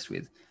couldn't test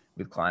with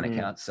client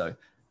accounts. So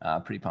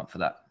pretty pumped for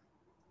that.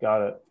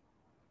 Got it.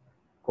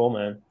 Cool,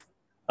 man.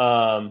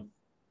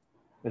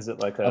 Is it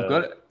like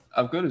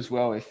I've got as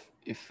well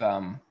if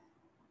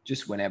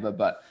just whenever,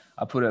 but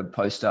I put a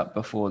post up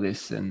before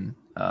this and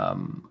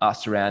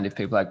asked around if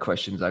people had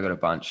questions. I got a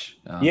bunch.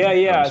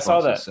 I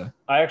saw that. So.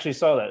 I actually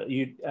saw that.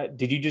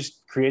 Did you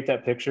just create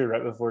that picture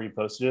right before you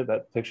posted it?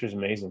 That picture is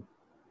amazing.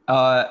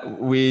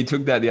 We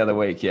took that the other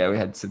week. Yeah, we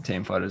had some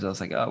team photos. I was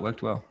like, oh, it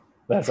worked well.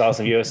 That's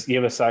awesome. You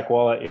have a psych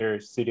wall at your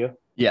studio?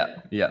 Yeah.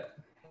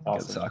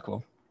 Awesome. Psych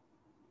wall.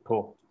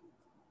 Cool.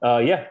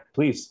 Yeah,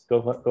 please go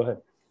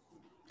ahead.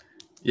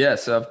 Yeah,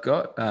 so I've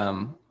got,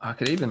 I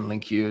could even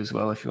link you as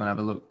well if you want to have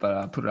a look, but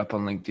I put it up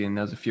on LinkedIn.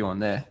 There's a few on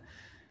there.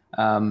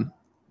 A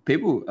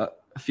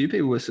few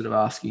people were sort of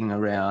asking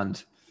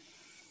around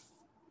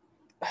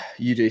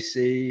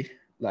UGC,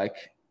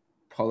 like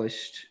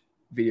polished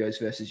videos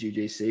versus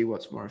UGC,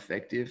 what's more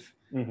effective,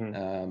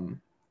 and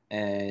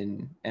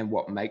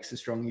what makes a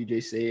strong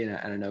UGC.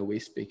 And I know we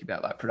speak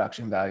about like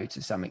production value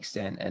to some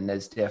extent, and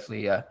there's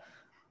definitely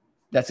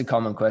that's a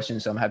common question.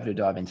 So I'm happy to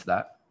dive into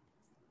that.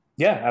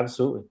 Yeah,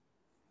 absolutely.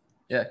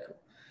 Yeah, cool.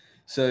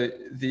 So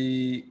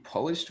the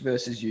polished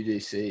versus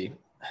UGC,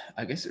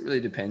 I guess it really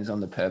depends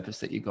on the purpose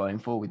that you're going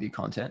for with your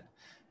content.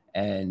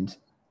 And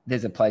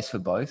there's a place for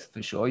both,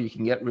 for sure. You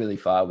can get really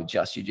far with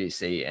just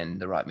UGC and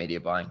the right media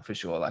buying, for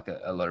sure, like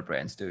a lot of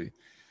brands do.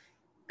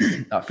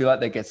 I feel like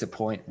there gets a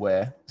point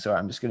where, sorry,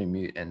 I'm just going to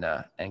mute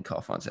and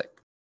cough one sec.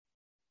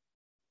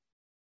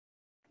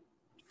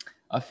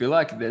 I feel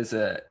like there's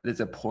a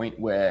point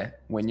where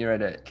when you're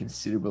at a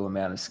considerable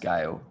amount of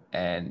scale,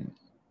 and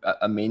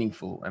a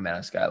meaningful amount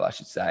of scale, I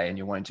should say, and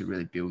you're wanting to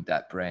really build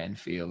that brand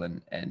feel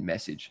and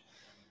message.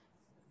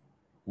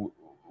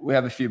 We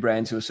have a few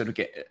brands who are sort of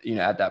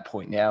at that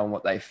point now, and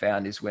what they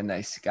found is when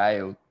they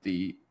scale,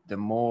 the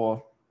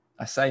more,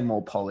 I say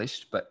more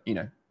polished, but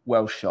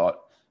well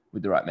shot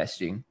with the right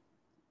messaging,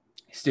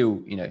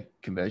 still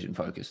conversion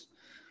focused.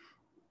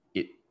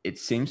 It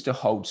seems to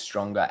hold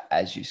stronger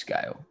as you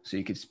scale, so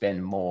you could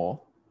spend more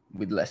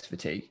with less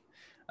fatigue,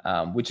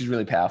 which is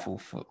really powerful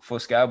for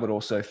scale, but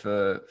also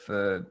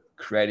for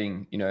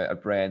creating a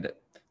brand that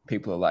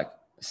people are like,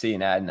 see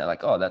an ad and they're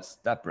like, oh, that's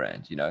that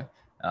brand,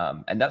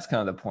 and that's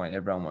kind of the point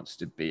everyone wants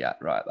to be at,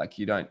 right? Like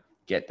you don't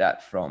get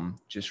that from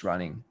just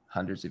running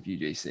hundreds of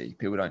UGC.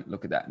 People don't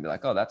look at that and be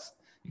like, oh, that's,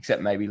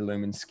 except maybe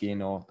Lumen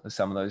Skin or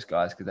some of those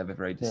guys, because they have a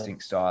very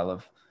distinct style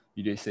of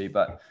UGC.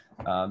 But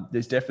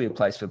there's definitely a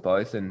place for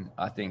both. And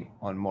I think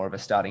on more of a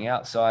starting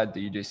out side,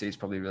 the UGC is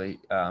probably really,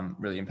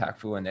 really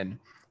impactful. And then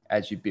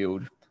as you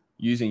build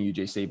using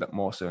UGC, but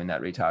more so in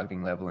that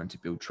retargeting level, and to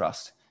build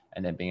trust,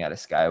 and then being able to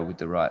scale with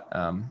the right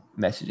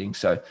messaging.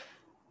 So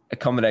a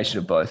combination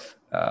of both,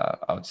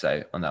 I would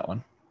say, on that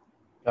one.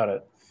 Got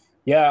it.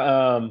 Yeah.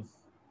 I don't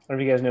know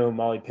if you guys know who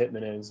Molly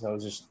Pittman is. I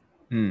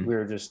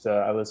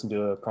listened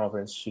to a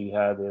conference she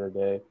had the other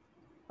day.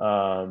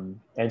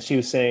 And she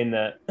was saying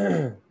that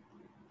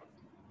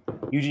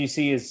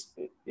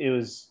UGC it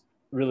was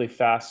really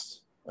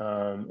fast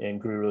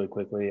and grew really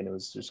quickly, and it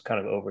was just kind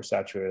of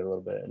oversaturated a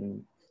little bit.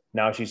 And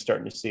now she's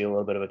starting to see a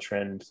little bit of a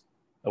trend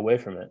away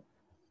from it.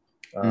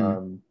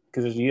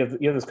 Because you have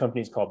those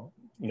companies called,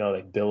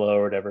 like Billo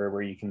or whatever,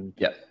 where you can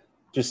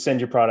just send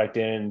your product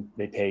in,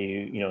 they pay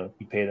you,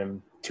 you pay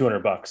them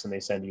 $200 and they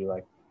send you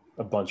like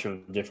a bunch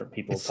of different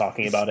people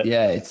talking about it.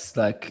 Yeah. It's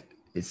like,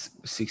 it's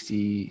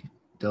 $60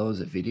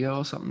 a video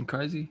or something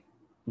crazy.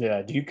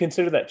 Yeah. Do you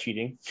consider that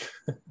cheating?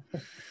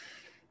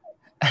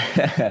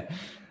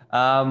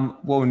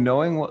 Well,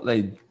 knowing what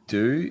they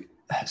do,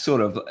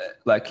 sort of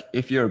like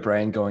if you're a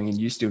brand going in,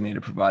 you still need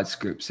to provide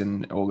scripts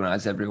and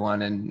organize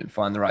everyone and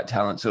find the right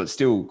talent. So it's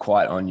still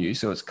quite on you.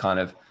 So it's kind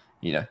of,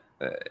 a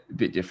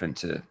bit different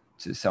to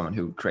someone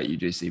who would create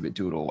UGC, but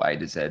do it all A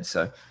to Z.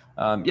 So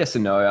yes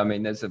and no. I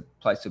mean, there's a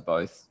place for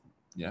both,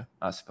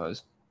 I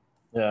suppose.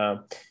 Yeah.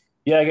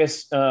 Yeah, I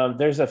guess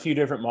there's a few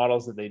different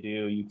models that they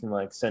do. You can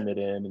like send it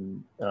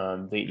in,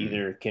 and they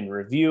either can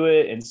review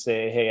it and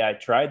say, hey, I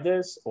tried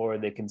this, or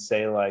they can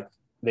say like,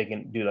 they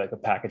can do like a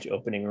package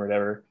opening or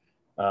whatever.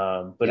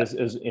 But it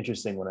was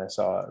interesting when I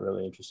saw it,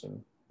 really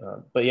interesting.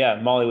 But yeah,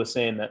 Molly was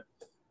saying that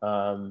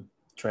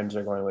trends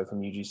are going away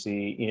from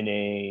UGC in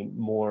a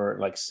more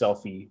like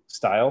selfie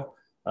style.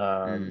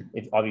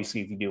 If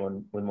you do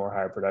one with more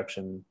higher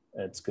production,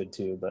 it's good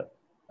too. But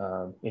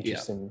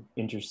interesting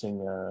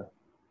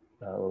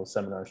little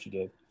seminar she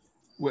gave.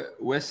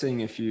 We're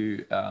seeing a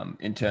few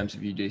in terms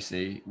of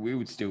UGC. We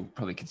would still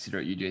probably consider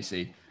it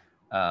UGC,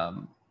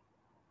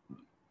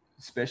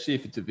 especially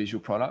if it's a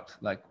visual product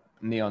like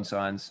neon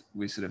signs.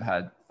 We sort of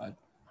had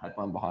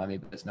one behind me,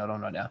 but it's not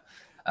on right now.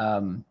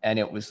 And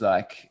it was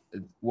like,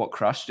 what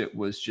crushed it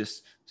was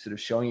just sort of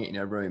showing it in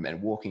a room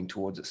and walking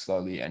towards it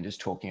slowly and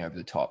just talking over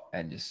the top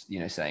and just,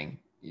 saying,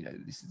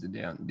 this is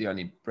the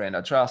only brand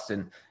I trust,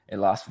 and it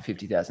lasts for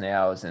 50,000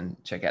 hours, and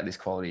check out this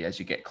quality. As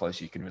you get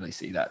closer, you can really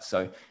see that.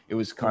 So it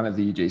was kind of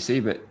the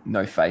UGC, but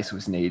no face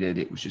was needed.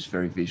 It was just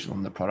very visual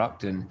on the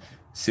product. And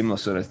similar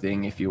sort of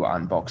thing if you were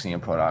unboxing a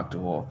product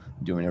or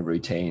doing a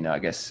routine, I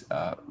guess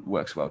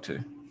works well too.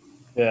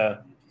 Yeah,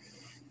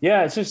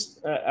 it's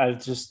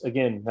just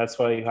again, that's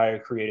why you hire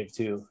creative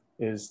too,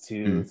 is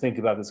to think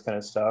about this kind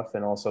of stuff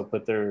and also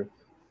put their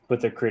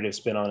creative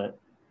spin on it.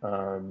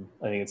 I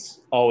think it's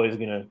always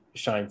going to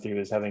shine through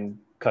as having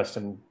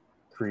custom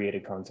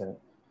created content.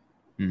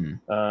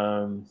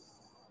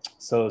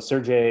 So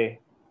Sergey,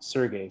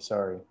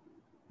 sorry.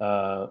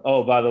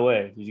 Oh, by the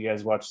way, did you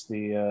guys watch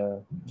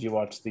the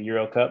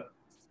Euro Cup?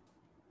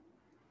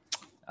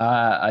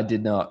 I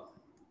did not.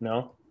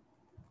 No.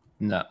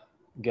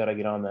 Gotta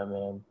get on that,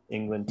 man.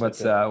 England.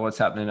 What's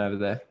happening over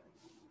there?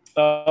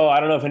 Oh, I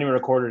don't know if anyone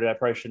recorded it. I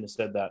probably shouldn't have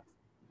said that.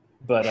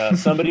 But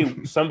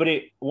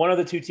somebody, one of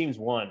the two teams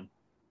won,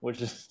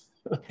 which is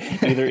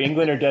Either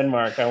England or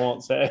Denmark, I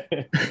won't say.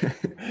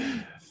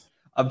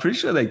 I'm pretty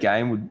sure their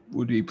game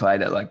would be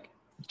played at like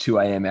 2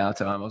 a.m. our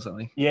time or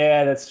something.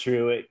 Yeah, that's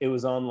true. It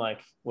was on like,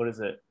 what is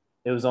it?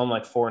 It was on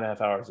like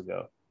 4.5 hours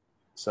ago.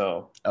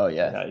 So Oh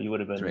yeah, yeah, you would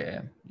have 3 been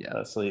a.m. Yeah.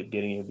 asleep,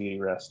 getting a beauty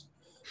rest.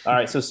 All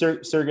right. So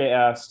Sergey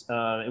asked,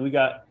 and we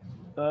got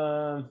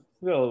a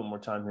little more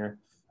time here.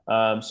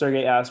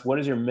 Sergey asked, what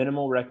is your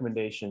minimal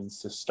recommendations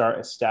to start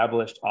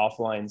established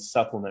offline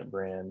supplement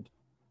brand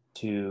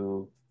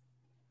to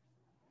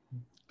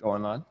Go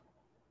online.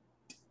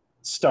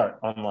 start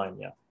online?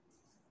 Yeah.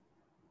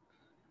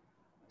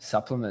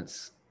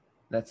 Supplements.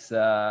 That's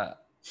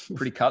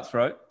pretty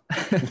cutthroat.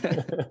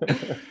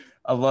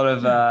 A lot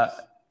of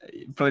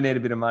probably need a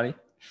bit of money.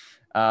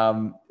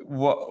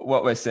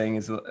 What we're seeing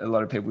is a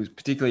lot of people,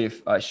 particularly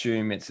if I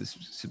assume it's a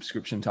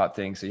subscription type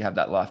thing, so you have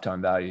that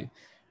lifetime value.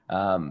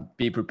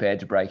 Be prepared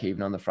to break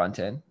even on the front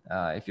end.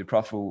 If you're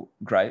profitable,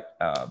 great.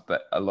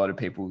 But a lot of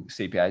people,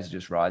 CPAs are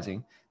just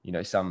rising.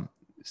 Some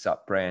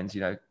sup brands,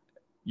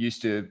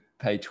 used to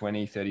pay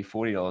 $20, $30,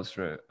 $40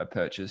 for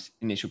a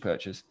initial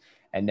purchase.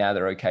 And now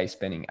they're okay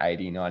spending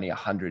 80, 90,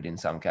 100 in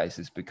some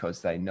cases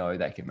because they know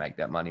they can make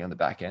that money on the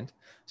back end.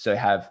 So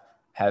have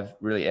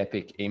really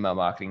epic email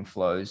marketing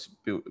flows,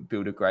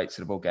 build a great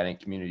sort of organic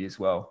community as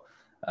well,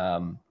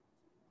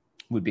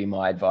 would be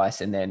my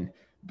advice. And then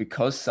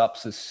because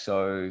subs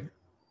are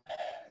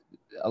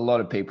a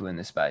lot of people in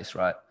this space,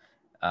 right?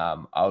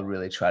 I would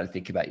really try to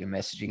think about your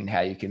messaging and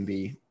how you can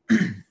be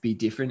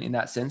different in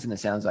that sense. And it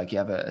sounds like you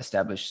have an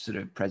established sort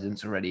of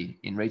presence already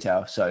in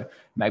retail. So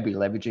maybe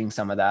leveraging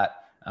some of that,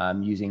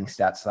 using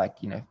stats like,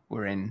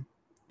 we're in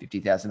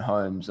 50,000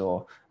 homes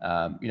or,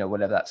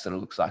 whatever that sort of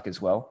looks like as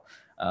well.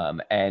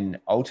 And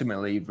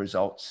ultimately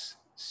results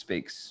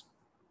speaks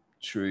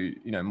true,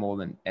 more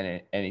than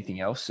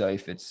anything else. So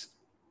if it's,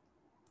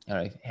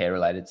 hair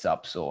related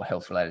subs or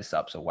health related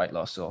subs or weight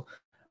loss, or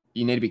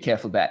you need to be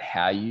careful about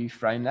how you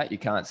frame that. You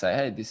can't say,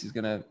 hey, this is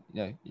going to,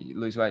 you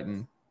lose weight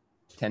in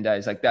 10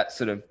 days. Like that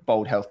sort of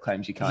bold health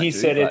claims you can't do. He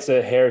said it's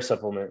a hair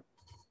supplement.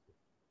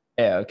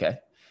 Yeah. Okay.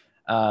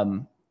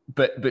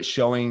 But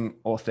showing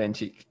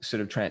authentic sort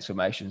of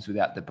transformations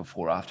without the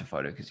before after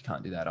photo, because you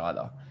can't do that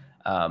either.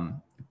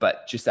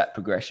 But just that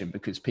progression,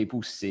 because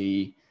people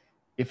see,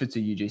 if it's a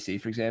UGC,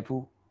 for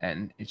example,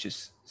 and it's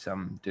just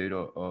some dude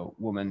or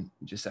woman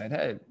just saying,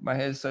 hey, my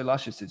hair's so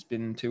luscious, it's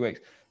been 2 weeks.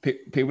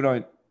 People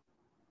don't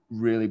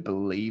really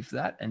believe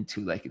that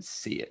until they could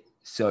see it.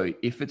 So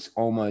if it's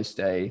almost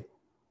I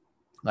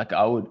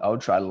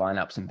would try to line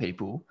up some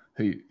people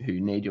who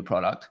need your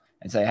product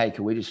and say, hey,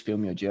 can we just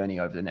film your journey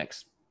over the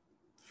next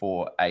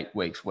 4-8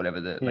 weeks, whatever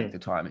the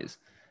time is.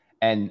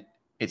 And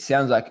it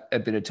sounds like a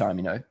bit of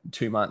time,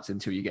 2 months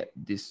until you get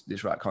this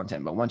right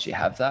content. But once you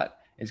have that,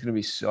 it's going to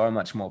be so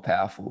much more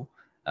powerful,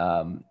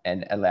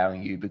 and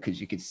allowing you, because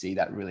you could see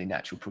that really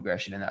natural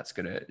progression, and that's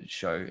going to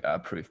show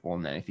proof more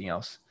than anything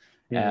else.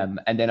 And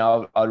then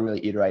I'll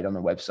really iterate on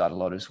the website a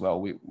lot as well.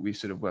 We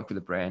sort of work with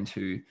a brand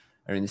who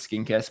are in the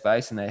skincare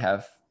space, and they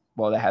have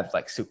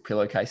like silk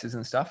pillowcases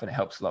and stuff, and it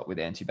helps a lot with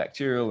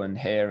antibacterial and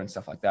hair and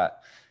stuff like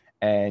that.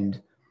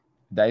 And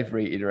they've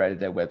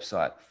reiterated their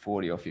website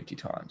 40 or 50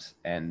 times,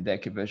 and their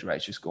conversion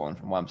rate's just gone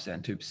from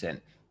 1%, 2%,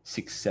 6%,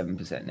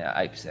 7%, now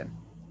 8%.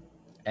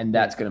 And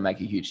that's going to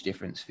make a huge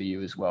difference for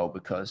you as well,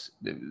 because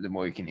the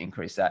more you can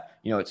increase that,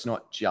 it's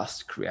not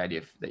just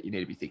creative that you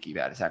need to be thinking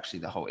about. It's actually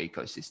the whole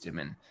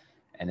ecosystem,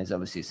 and there's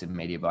obviously some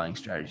media buying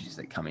strategies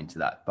that come into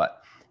that.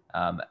 But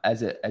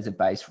as a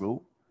base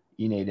rule,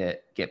 you need to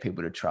get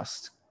people to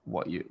trust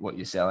what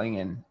you're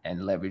selling,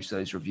 and leverage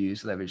those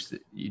reviews, leverage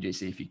that you do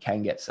see if you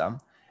can get some,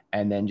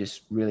 and then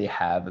just really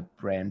have a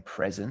brand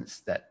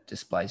presence that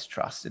displays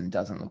trust and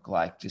doesn't look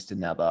like just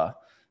another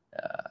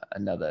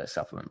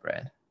supplement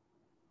brand.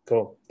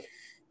 Cool.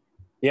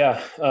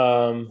 Yeah.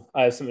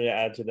 I have something to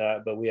add to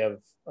that, but we have,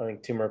 I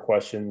think, 2 more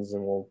questions,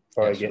 and we'll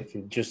probably get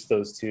through just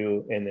those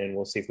 2, and then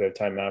we'll see if we have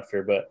time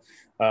after. But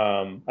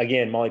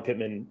again, Molly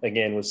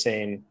Pittman was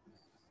saying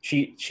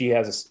she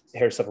has a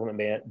hair supplement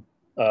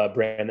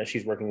brand that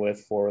she's working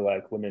with for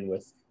like women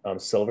with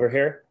silver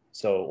hair,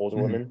 so older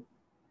women.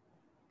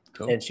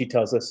 Cool. And she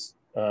tells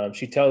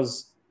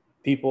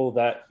people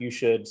that you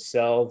should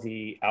sell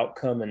the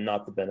outcome and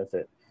not the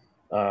benefit.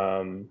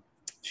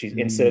 She's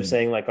instead of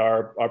saying like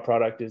our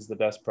product is the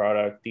best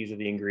product, these are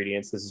the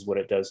ingredients, this is what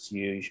it does to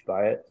you should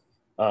buy it.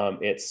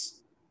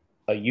 It's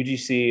a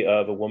UGC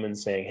of a woman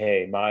saying,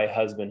 hey, my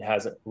husband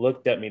hasn't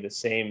looked at me the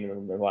same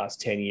in the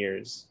last 10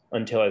 years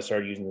until I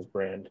started using this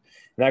brand.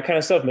 And that kind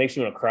of stuff makes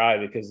me want to cry,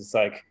 because it's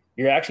like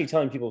you're actually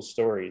telling people's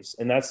stories,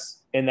 and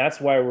that's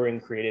why we're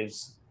in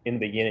creatives in the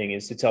beginning,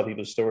 is to tell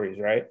people's stories,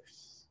 right?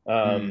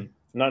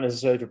 Not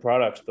necessarily for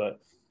products, but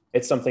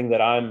it's something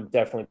that I'm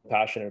definitely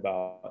passionate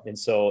about. And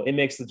so it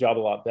makes the job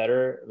a lot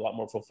better, a lot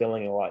more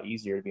fulfilling, and a lot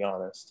easier, to be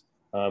honest,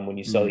 when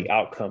you sell the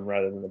outcome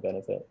rather than the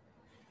benefit.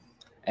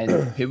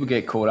 And people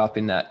get caught up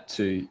in that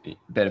to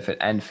benefit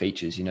and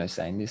features,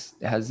 saying this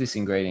has this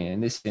ingredient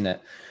and this in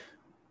it.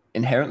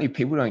 Inherently,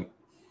 people don't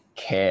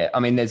care. I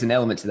mean, there's an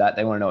element to that.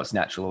 They want to know it's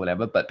natural or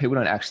whatever, but people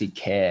don't actually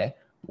care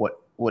what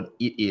what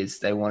it is.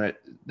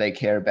 They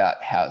care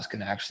about how it's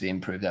going to actually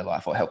improve their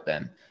life or help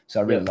them. So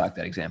I really like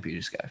that example you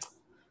just gave.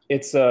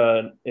 It's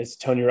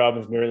Tony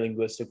Robbins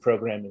neurolinguistic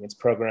programming. It's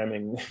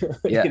programming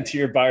into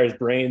your buyer's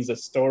brains a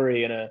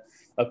story and a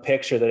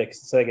picture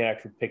so they can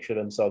actually picture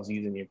themselves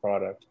using your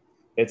product.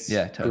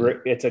 Totally.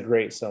 It's a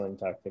great selling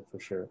tactic for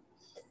sure.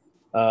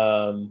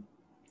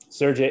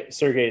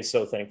 Sergey is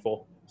so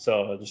thankful.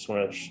 So I just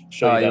want to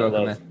show you that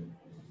love.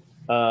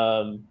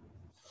 Man.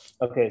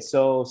 Okay,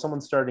 so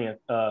someone's starting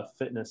a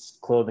fitness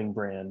clothing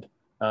brand.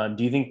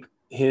 Do you think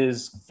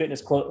his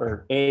fitness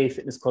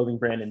clothing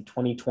brand in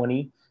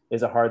 2020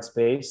 is a hard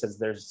space as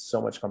there's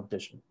so much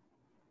competition?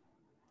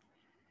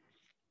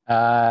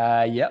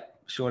 Yep.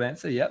 Short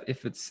answer. Yep.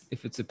 If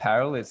it's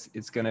apparel,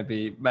 it's going to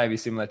be maybe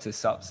similar to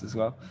SUPs as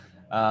well.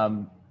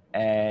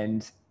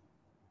 And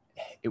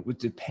it would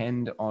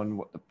depend on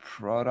what the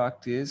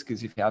product is,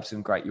 because if you have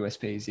some great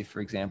USPs, if for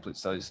example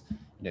it's those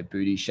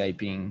booty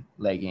shaping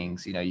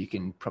leggings, you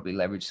can probably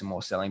leverage some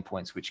more selling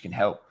points which can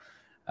help.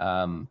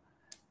 And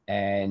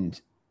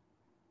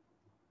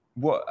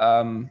what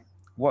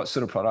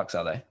sort of products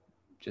are they?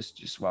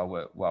 Just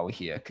while we're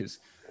here, because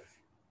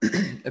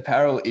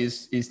apparel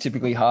is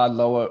typically hard,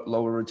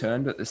 lower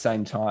return, but at the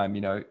same time,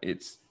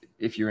 it's,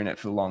 if you're in it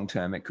for the long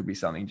term, it could be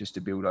something just to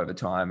build over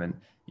time. And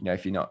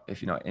if you're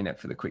not in it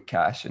for the quick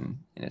cash and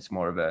it's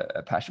more of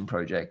a passion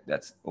project,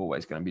 that's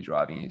always going to be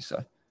driving you.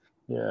 So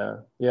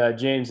yeah,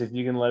 James, if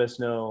you can let us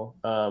know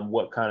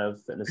what kind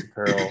of fitness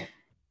apparel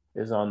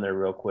is on there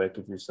real quick,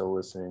 if you're still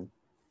listening,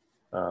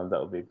 that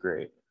would be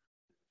great.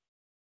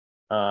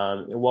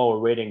 And while we're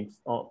waiting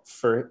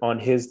on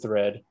his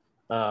thread,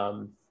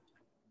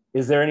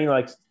 is there any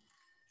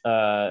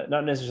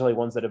not necessarily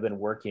ones that have been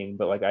working,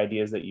 but like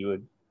ideas that you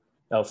would,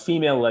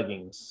 female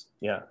leggings.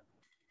 Yeah.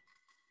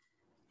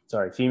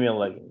 Sorry, female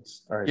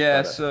leggings.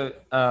 So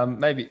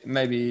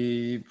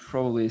maybe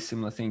probably a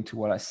similar thing to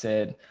what I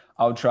said.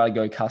 I would try to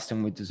go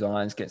custom with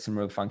designs, get some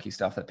real funky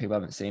stuff that people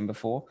haven't seen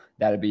before.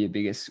 That'd be your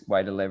biggest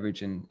way to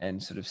leverage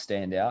and sort of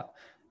stand out.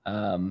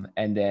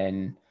 And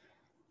then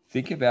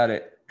think about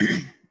it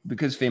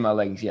because female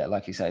leggings,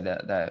 like you say,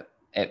 they're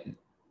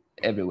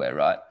everywhere,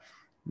 right?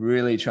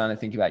 Really trying to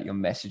think about your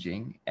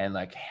messaging and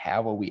like,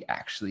 how are we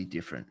actually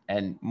different?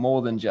 And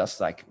more than just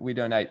like, we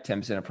donate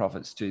 10% of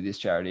profits to this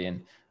charity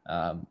and,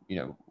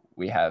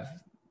 we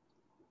have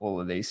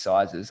all of these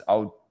sizes.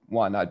 I'd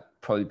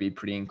probably be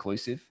pretty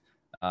inclusive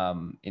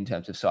in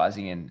terms of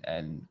sizing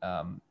and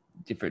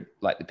different,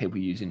 like the people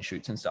use in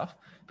shoots and stuff,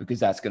 because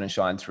that's going to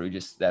shine through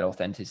just that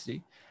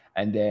authenticity.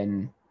 And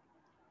then,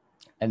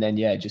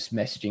 just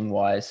messaging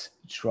wise,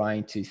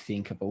 trying to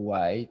think of a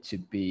way to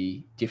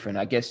be different.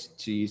 I guess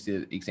to use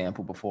the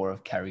example before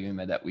of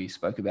Cariuma that we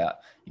spoke about,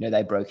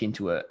 they broke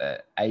into a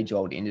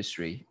age-old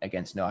industry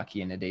against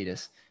Nike and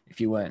Adidas. If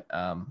you weren't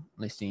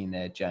listening in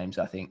there, James,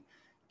 I think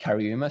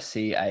Cariuma,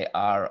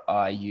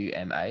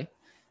 Cariuma,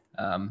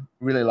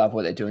 really love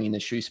what they're doing in the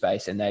shoe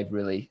space, and they've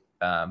really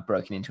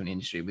broken into an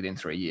industry within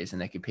 3 years,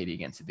 and they're competing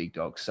against the big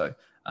dogs. So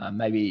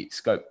maybe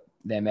scope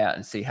them out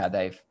and see how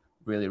they've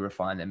really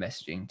refine their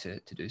messaging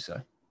to do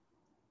so.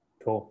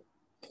 Cool.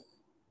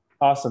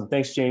 Awesome.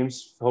 Thanks,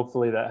 James.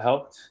 Hopefully that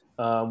helped.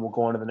 We'll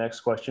go on to the next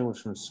question, which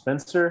is from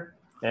Spencer.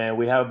 And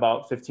we have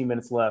about 15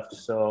 minutes left,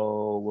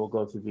 so we'll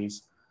go through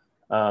these.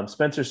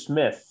 Spencer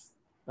Smith,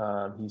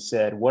 he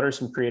said, what are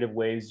some creative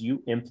ways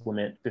you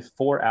implement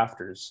before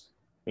afters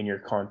in your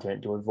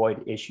content to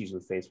avoid issues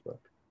with Facebook?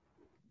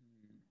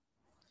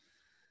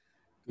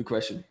 Good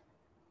question.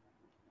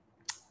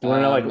 Do you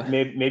want to know,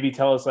 maybe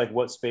tell us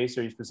what space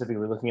are you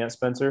specifically looking at,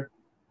 Spencer?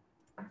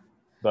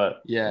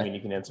 But yeah, I mean, you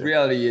can answer.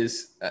 Reality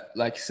is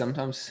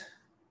sometimes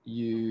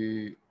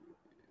you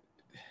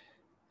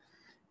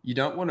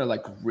don't want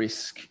to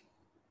risk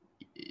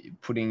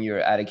putting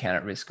your ad account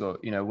at risk, or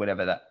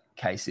whatever that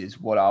case is.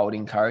 What I would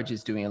encourage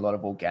is doing a lot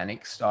of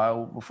organic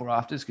style before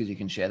afters, because you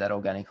can share that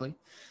organically,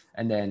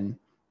 and then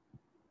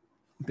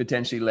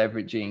potentially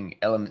leveraging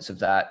elements of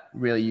that,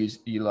 really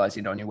utilize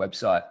it on your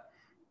website.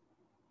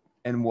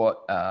 And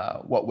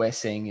what we're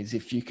seeing is,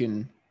 if you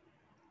can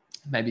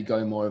maybe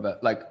go more of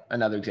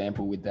another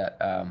example with that,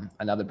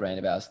 another brand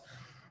of ours,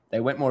 they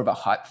went more of a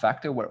hype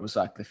factor, where it was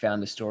like the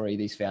founder story.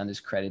 These founders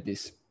created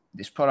this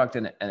product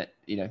and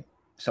it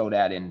sold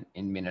out in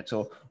minutes,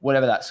 or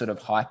whatever that sort of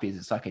hype is.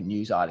 It's like a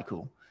news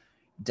article.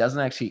 It doesn't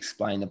actually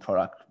explain the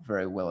product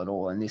very well at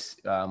all. And this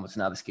was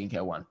another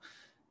skincare one.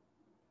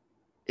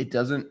 It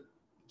doesn't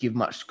give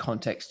much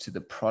context to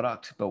the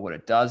product, but what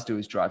it does do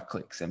is drive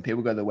clicks, and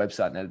people go to the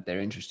website and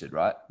they're interested,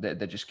 right?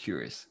 They're just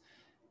curious.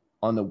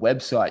 On the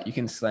website, you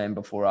can slam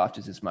before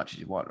afters as much as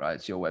you want, right?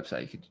 It's your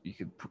website. You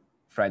could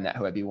frame that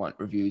however you want,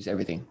 reviews,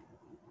 everything.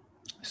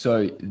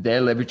 So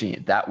they're leveraging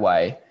it that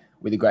way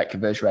with a great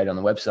conversion rate on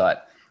the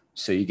website.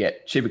 So you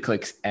get cheaper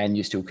clicks and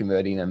you're still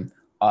converting them.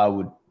 I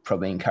would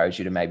probably encourage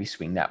you to maybe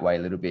swing that way a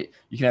little bit.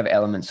 You can have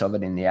elements of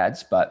it in the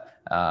ads, but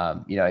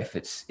if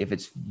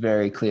it's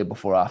very clear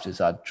before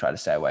afters, I'd try to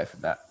stay away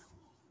from that.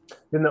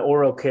 In the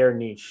oral care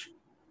niche.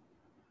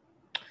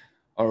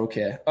 Oral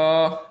care.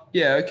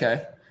 Yeah.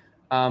 Okay.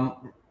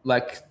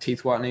 like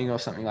teeth whitening or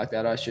something like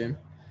that, I assume.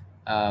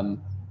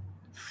 Um,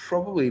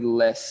 Probably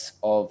less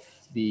of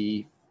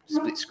the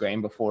split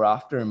screen before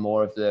after and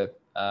more of the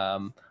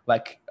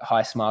like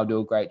High Smile do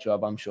a great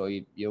job. I'm sure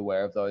you're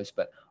aware of those,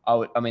 but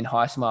I mean,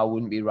 High Smile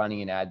wouldn't be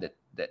running an ad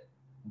that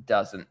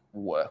doesn't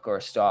work, or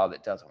a style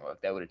that doesn't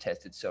work. They would have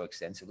tested so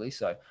extensively.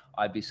 So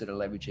I'd be sort of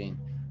leveraging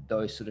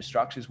those sort of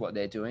structures, what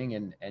they're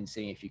doing, and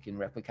seeing if you can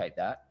replicate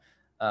that.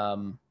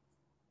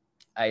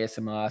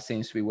 ASMR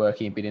seems to be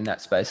working a bit in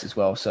that space as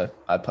well. So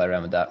I'd play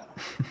around with that.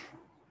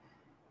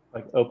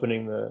 Like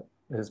opening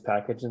his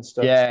package and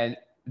stuff. Yeah, and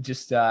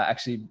just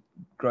actually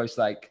gross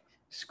like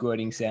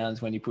squirting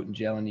sounds when you're putting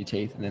gel in your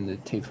teeth and then the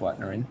teeth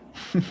whitener in.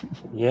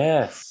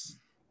 Yes.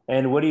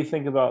 And what do you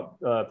think about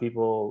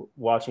people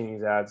watching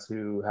these ads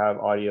who have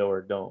audio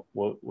or don't?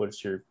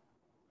 What's your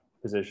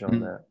position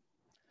on that?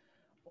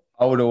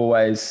 I would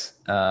always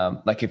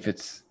like if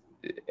it's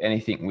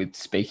anything with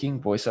speaking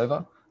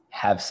voiceover,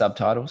 have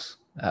subtitles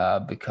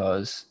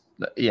because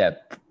yeah,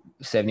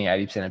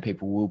 70-80% of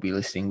people will be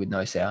listening with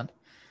no sound.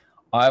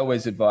 I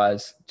always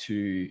advise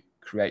to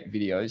create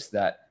videos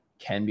that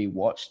can be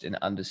watched and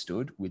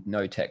understood with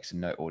no text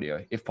and no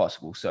audio, if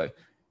possible. So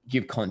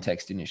give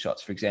context in your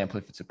shots. For example,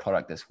 if it's a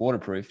product that's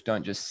waterproof,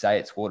 don't just say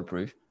it's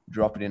waterproof,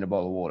 drop it in a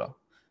bowl of water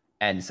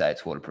and say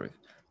it's waterproof.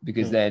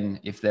 Because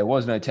then if there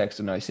was no text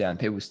or no sound,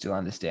 people still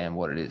understand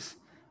what it is.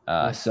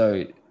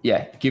 So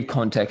yeah, give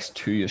context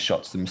to your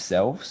shots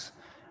themselves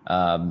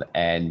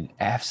and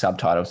have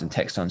subtitles and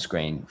text on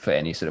screen for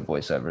any sort of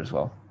voiceover as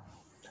well.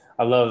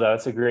 I love that.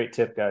 That's a great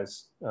tip,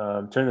 guys.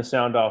 Turn the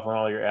sound off on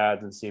all your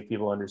ads and see if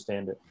people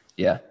understand it.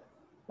 Yeah.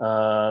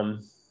 Oh,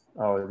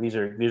 these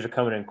are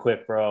coming in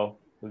quick, bro.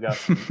 We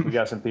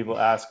got some people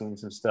asking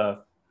some stuff.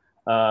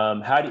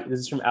 This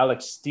is from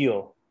Alex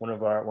Steele, one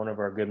of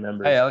our good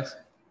members. Hey, Alex.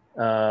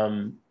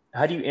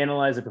 How do you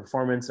analyze the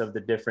performance of the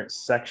different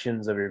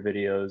sections of your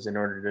videos in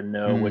order to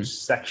know which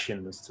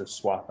sections to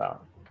swap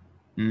out?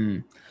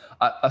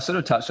 I sort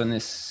of touched on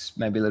this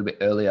maybe a little bit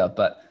earlier,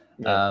 but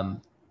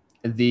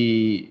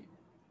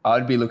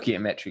I'd be looking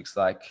at metrics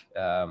like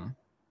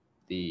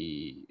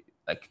the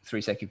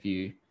 3-second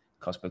view,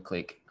 cost per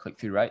click,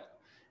 click-through rate.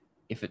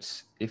 If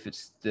it's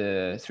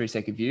the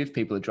 3-second view, if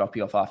people are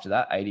dropping off after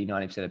that,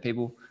 80-90% of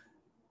people,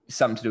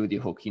 something to do with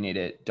your hook. You need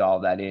to dial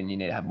that in. You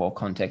need to have more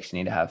context. You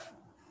need to have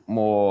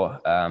more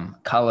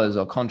colors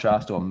or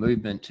contrast or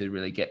movement to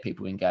really get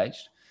people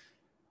engaged.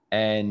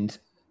 And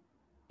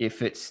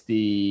if it's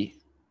the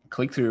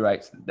click-through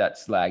rates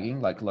that's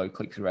lagging, like low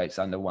click-through rates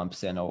under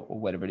 1% or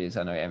whatever it is,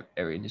 I know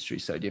every industry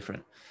is so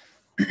different.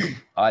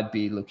 I'd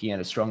be looking at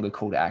a stronger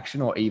call to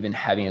action, or even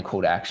having a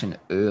call to action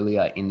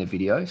earlier in the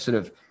video. Sort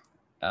of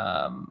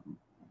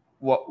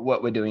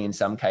what we're doing in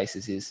some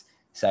cases is,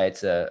 say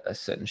it's a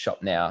certain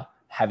shop now,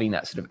 having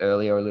that sort of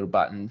earlier, a little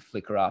button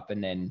flicker up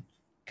and then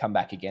come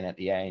back again at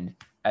the end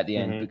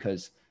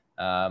because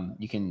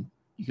you can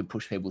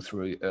push people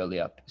through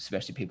earlier,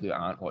 especially people who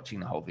aren't watching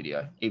the whole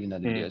video, even though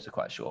the videos are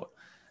quite short.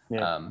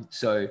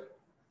 So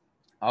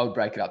I would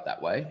break it up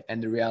that way.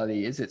 And the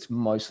reality is it's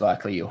most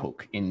likely your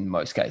hook in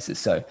most cases.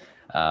 So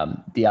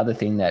the other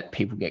thing that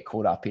people get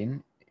caught up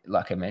in,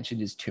 like I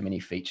mentioned, is too many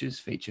features,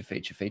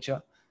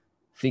 feature.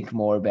 Think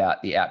more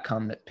about the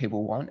outcome that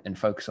people want and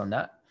focus on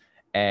that,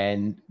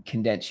 and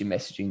condense your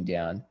messaging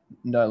down.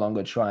 No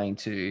longer trying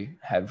to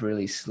have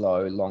really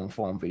slow, long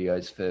form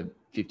videos for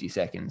 50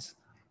 seconds.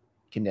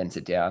 Condense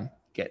it down,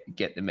 get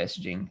the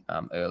messaging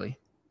early.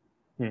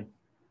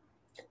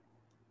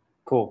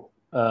 Cool.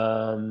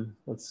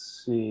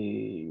 Let's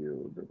see.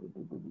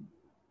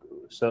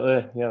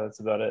 So yeah, that's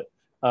about it.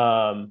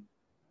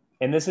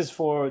 And this is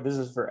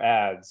for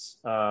ads.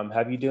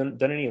 Have you done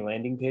any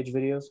landing page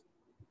videos?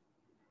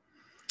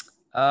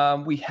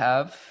 We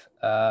have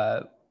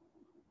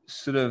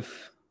sort of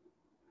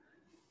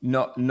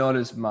not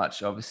as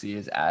much obviously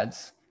as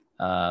ads.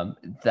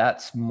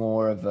 That's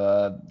more of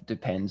a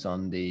depends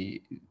on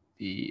the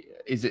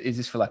is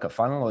this for like a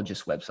funnel or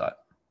just website?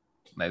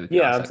 Maybe we can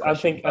Yeah, answer that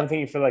question, I'm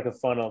thinking for like a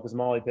funnel, because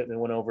Molly Pittman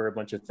went over a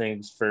bunch of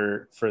things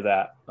for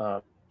that.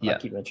 I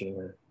keep mentioning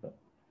her. But.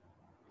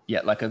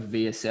 Yeah, like a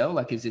VSL.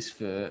 Like, is this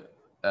for?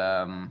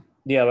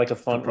 Yeah, like a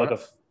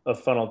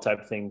funnel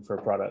type thing for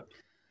a product.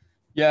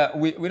 Yeah,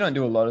 we don't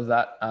do a lot of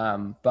that,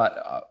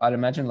 but I'd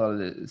imagine a lot of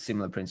the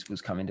similar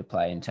principles come into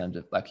play in terms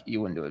of, like,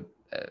 you wouldn't do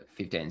a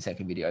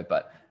 15-second video,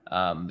 but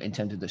in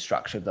terms of the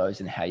structure of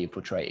those and how you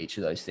portray each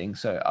of those things.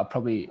 So I'm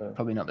probably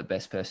not the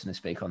best person to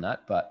speak on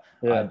that, but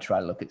I'd try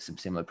to look at some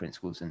similar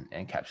principles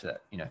and capture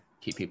that,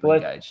 keep people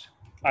engaged.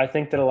 I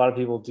think that a lot of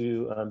people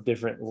do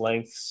different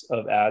lengths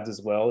of ads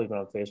as well, even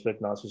on Facebook,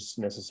 not just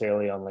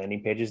necessarily on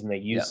landing pages, and they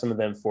use some of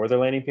them for their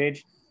landing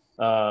page.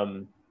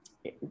 What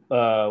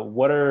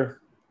are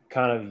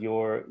kind of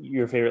your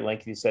favorite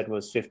length? You said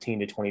was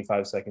 15 to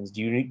 25 seconds.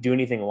 Do you do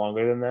anything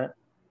longer than that?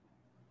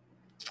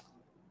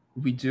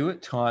 We do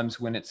at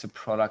times when it's a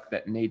product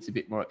that needs a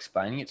bit more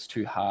explaining. It's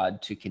too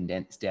hard to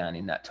condense down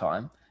in that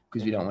time,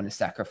 because we don't want to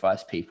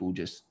sacrifice people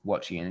just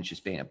watching and it's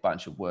just being a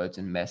bunch of words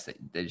and mess that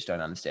they just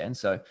don't understand.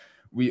 So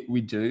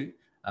we do.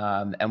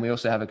 And we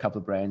also have a couple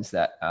of brands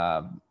that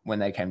when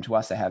they came to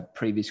us, they have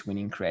previous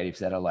winning creatives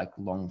that are like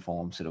long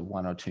form, sort of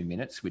 1 or 2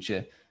 minutes, which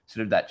are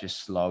sort of that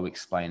just slow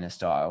explainer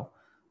style.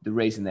 The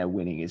reason they're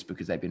winning is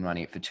because they've been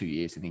running it for 2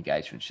 years and the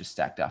engagement's just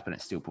stacked up and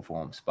it still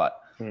performs,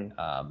 but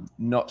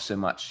not so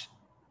much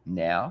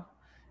now.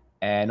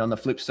 And on the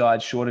flip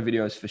side, shorter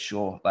videos for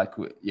sure. Like,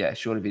 yeah,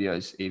 shorter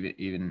videos,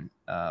 even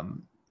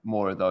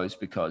more of those,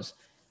 because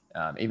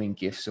even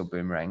GIFs or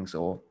boomerangs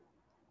or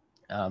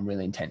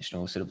really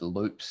intentional sort of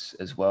loops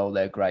as well,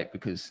 they're great,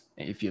 because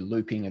if you're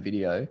looping a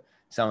video,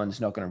 someone's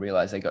not going to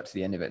realize they got to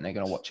the end of it and they're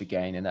going to watch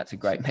again. And that's a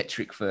great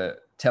metric for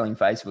telling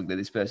Facebook that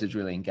this person's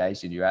really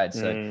engaged in your ad.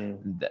 So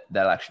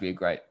that'll actually be a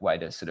great way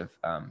to sort of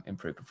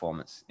improve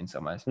performance in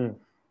some ways.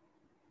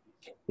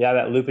 Yeah,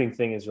 that looping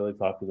thing is really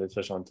popular,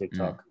 especially on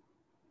TikTok.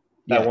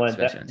 That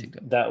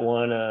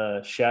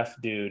one chef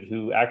dude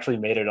who actually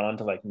made it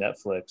onto like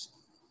Netflix.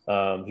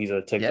 He's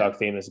a TikTok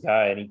famous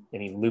guy, and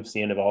he loops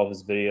the end of all of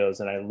his videos.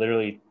 And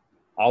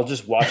I'll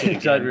just watch it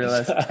again.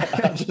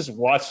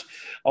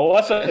 I'll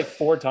watch it like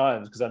 4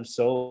 times because I'm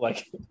so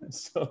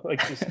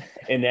just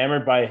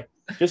enamored by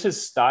just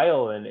his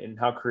style and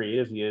how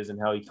creative he is and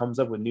how he comes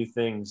up with new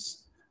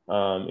things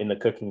in the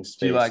cooking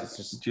space.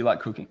 Do you like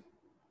cooking?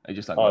 I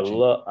just like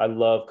I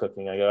love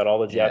cooking. I got all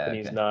the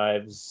Japanese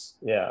knives.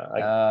 Yeah.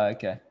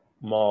 Okay.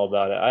 I'm all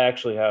about it. I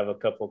actually have a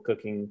couple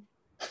cooking.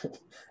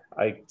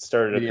 I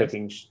started a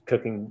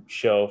cooking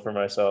show for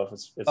myself.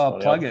 It's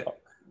funny. Plug it.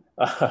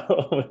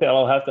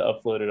 I'll have to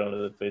upload it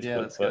onto the Facebook. Yeah,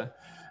 let's go.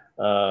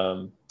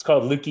 It's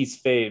called Lukey's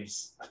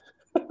Faves.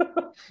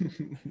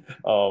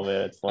 Oh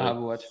man, it's funny. I'll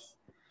have a watch.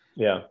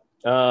 Yeah.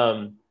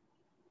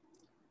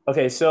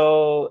 Okay,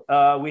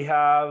 so we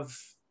have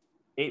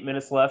 8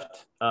 minutes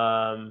left.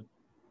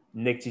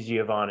 Nick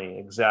DiGiovanni,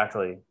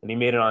 exactly, and he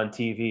made it on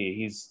TV.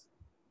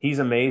 He's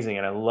amazing,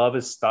 and I love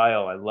his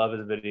style. I love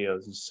his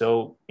videos. He's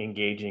so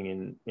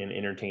engaging and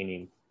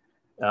entertaining.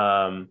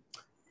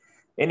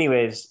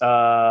 Anyways,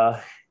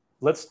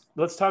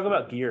 let's talk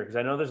about gear, because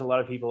I know there's a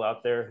lot of people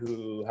out there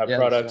who have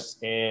products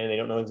and they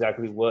don't know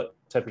exactly what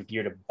type of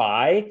gear to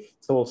buy.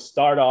 So we'll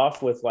start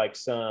off with like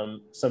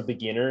some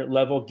beginner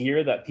level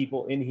gear that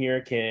people in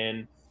here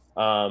can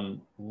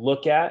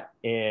look at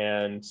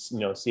and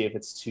see if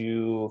it's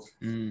too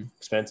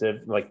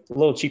expensive, like a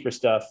little cheaper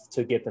stuff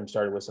to get them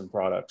started with some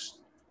products.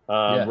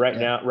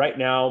 Right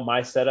now,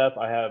 my setup,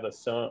 I have a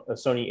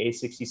Sony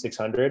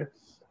a6600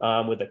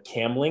 with a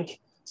cam link.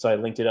 So I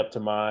linked it up to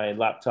my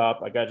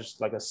laptop. I got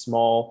just like a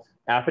small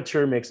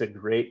aperture, makes a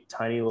great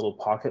tiny little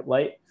pocket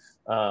light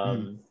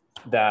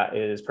that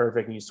is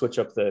perfect. And you switch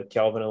up the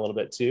Kelvin a little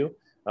bit too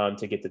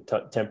to get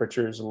the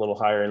temperatures a little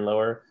higher and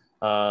lower.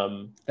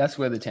 That's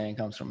where the tan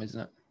comes from, isn't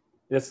it?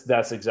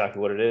 That's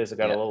exactly what it is. I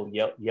got a little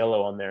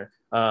yellow on there.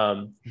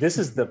 This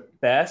is the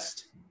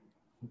best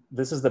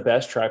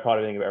tripod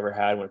I think I've ever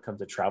had when it comes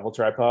to travel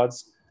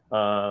tripods.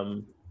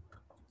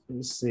 Let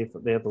me see if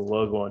they have the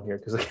logo on here,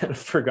 because I kind of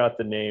forgot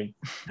the name.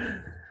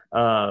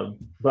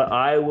 But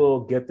I will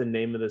get the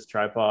name of this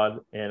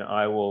tripod and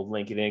I will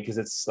link it in, because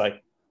it's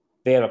like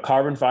they have a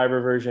carbon fiber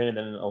version and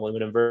then an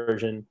aluminum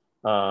version.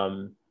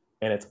 And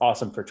it's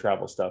awesome for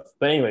travel stuff.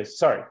 But anyways,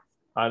 sorry,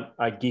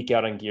 I geek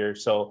out on gear.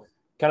 So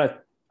kind of,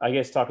 I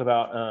guess, talk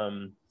about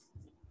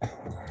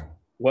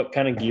what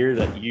kind of gear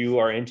that you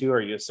are into.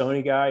 Are you a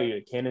Sony guy? Are you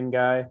a Canon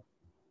guy?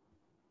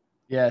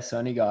 Yeah,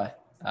 Sony guy.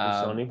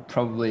 Sony?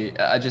 Probably.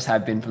 I just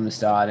have been from the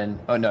start. And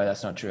no,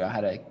 that's not true. I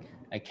had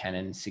a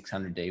Canon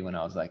 600D when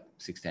I was like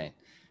 16.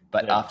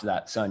 But after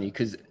that, Sony,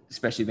 because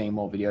especially being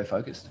more video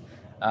focused.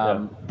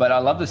 But I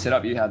love the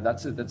setup you have.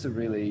 That's a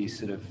really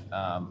sort of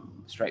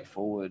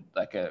straightforward,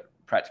 like a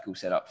practical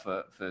setup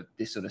for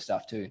this sort of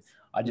stuff too.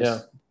 I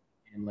just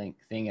link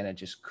thing and I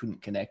just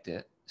couldn't connect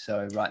it.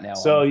 So right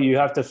now, you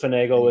have to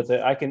finagle with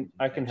it. I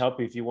can help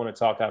you if you want to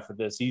talk after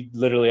this. You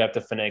literally have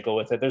to finagle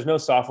with it. There's no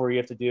software you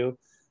have to do.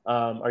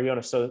 Are you on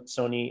a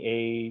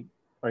Sony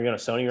Are you on a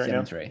Sony right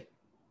now? A7 III.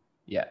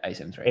 Yeah,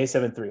 A7 III.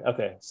 A7 III.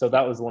 Okay, so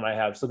that was the one I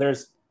have. So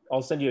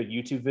I'll send you a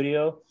YouTube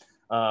video.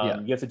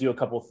 You have to do a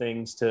couple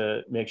things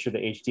to make sure the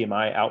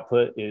HDMI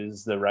output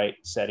is the right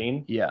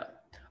setting. Yeah,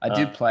 I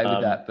did play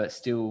with that, but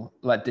still,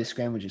 like this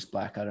screen was just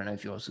black. I don't know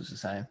if yours was the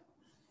same.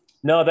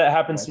 No, that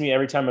happens to me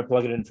every time I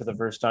plug it in for the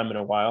first time in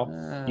a while.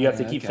 You have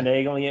to keep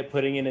finagling it,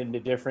 putting it into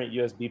different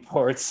USB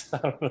ports. I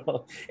don't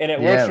know. And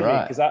it works for me,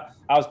 because I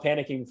was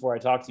panicking before I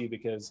talked to you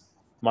because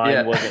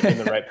mine wasn't in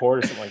the right port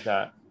or something like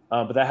that.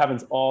 But that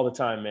happens all the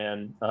time,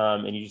 man.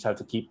 And you just have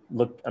to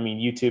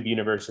YouTube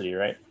University,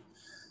 right?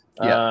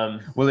 Yeah.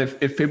 Well,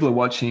 if people are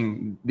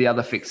watching, the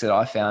other fix that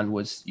I found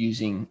was if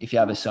you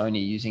have a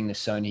Sony, using the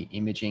Sony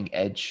Imaging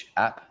Edge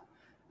app.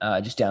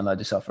 Just download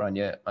the software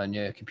on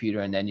your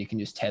computer, and then you can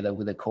just tether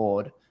with a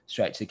cord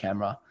straight to the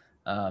camera,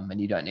 and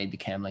you don't need the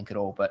cam link at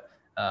all. But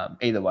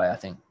either way, I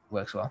think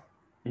works well.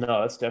 No,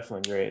 that's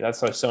definitely great.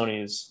 That's why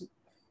Sony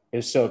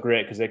is so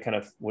great, because they kind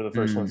of were the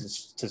first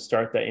ones to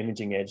start that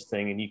Imaging Edge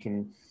thing. And you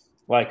can,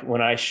 like,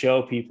 when I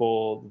show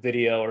people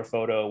video or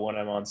photo when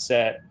I'm on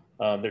set,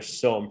 they're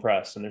so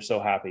impressed and they're so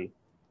happy.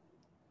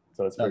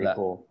 So it's pretty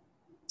cool.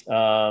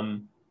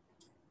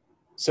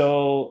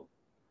 So,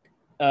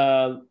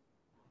 uh,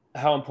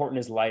 how important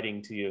is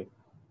lighting to you?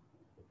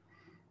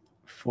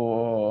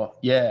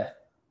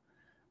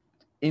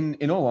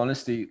 In all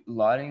honesty,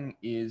 lighting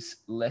is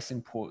less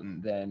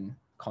important than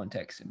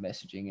context and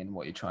messaging and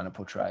what you're trying to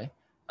portray.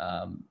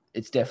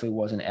 It definitely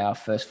wasn't our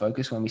first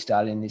focus when we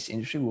started in this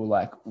industry. We were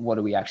like, what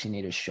do we actually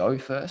need to show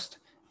first?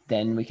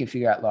 Then we can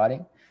figure out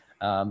lighting.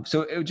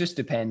 So it would just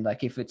depend.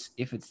 Like if it's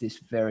this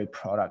very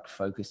product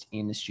focused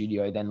in the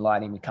studio, then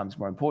lighting becomes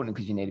more important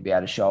because you need to be able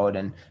to show it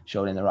and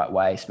show it in the right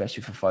way,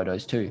 especially for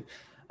photos too.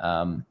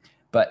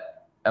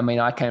 But I mean,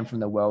 I came from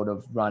the world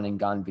of run and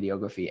gun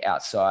videography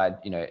outside,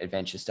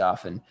 adventure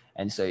stuff. And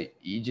so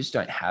you just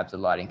don't have the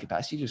lighting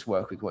capacity, you just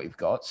work with what you've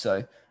got.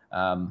 So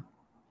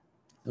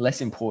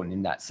less important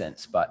in that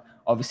sense, but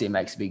obviously it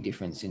makes a big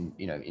difference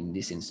in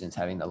this instance,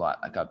 having the light.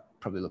 Like I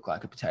probably look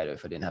like a potato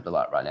if I didn't have the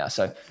light right now.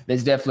 So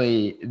there's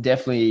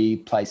definitely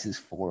places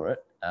for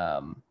it.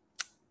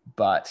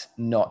 But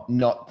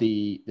not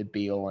the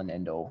be all and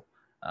end all.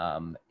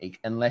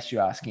 Unless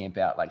you're asking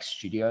about like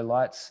studio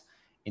lights.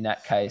 In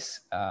that case,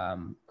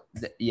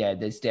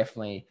 there's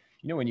definitely,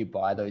 when you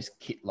buy those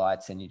kit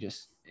lights and you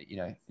just,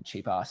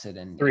 cheap ass it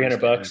and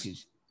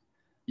 $300.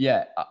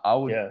 I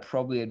would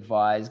probably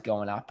advise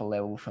going up a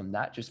level from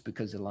that just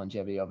because of the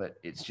longevity of it.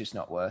 It's just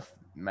not worth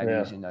maybe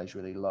using those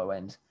really low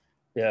end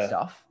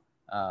stuff.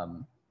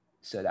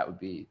 So that would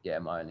be,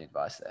 my only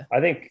advice there.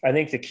 I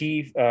think the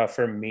key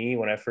for me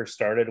when I first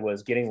started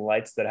was getting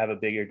lights that have a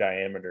bigger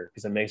diameter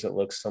because it makes it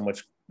look so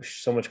much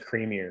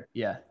creamier.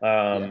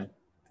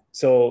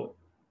 So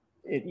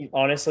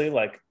honestly,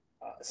 like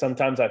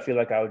sometimes I feel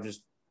like I would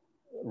just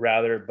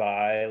rather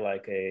buy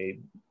like a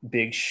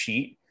big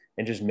sheet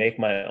and just make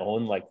my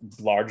own like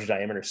large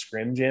diameter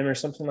scrim gym or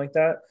something like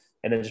that,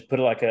 and then just put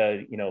like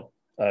a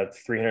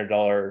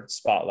 $300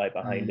 spotlight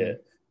behind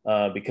it.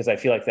 Because I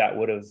feel like that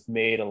would have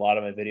made a lot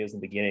of my videos in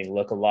the beginning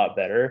look a lot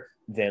better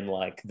than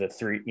like the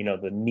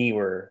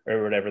newer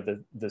or whatever,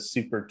 the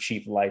super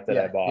cheap light that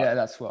I bought. Yeah,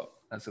 that's what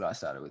I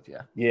started with.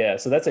 Yeah.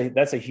 So that's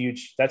a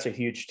huge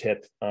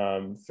tip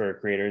for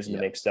creators and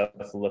to make stuff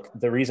look.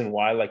 The reason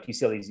why, like you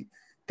see all these,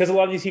 because a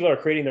lot of these people are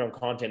creating their own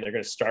content, they're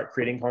going to start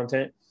creating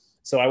content.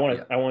 So I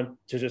want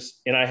to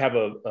just, and I have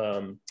a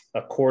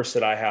course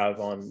that I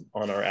have on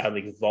our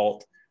AdLeaks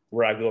Vault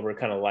where I go over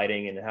kind of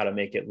lighting and how to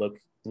make it look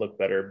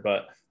better.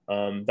 But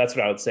that's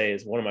what I would say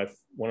is one of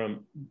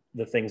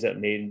the things that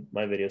made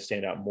my video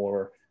stand out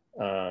more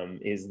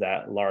is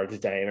that large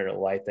diameter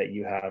light that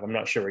you have. I'm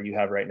not sure what you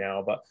have right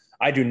now, but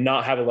I do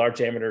not have a large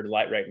diameter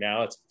light right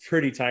now. It's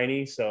pretty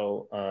tiny.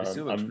 So it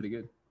still looks pretty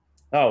good.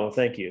 Oh, well,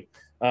 thank you.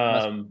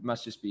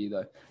 Must just be you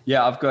though.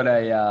 Yeah, I've got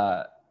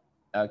a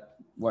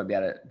won't be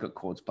able to put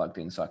cords plugged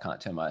in, so I can't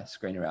turn my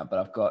screen around, but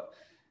I've got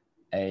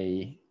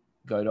a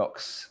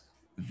Godox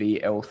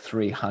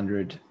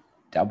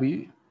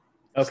VL300W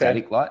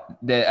static light.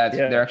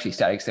 They're actually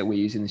statics that we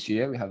use in the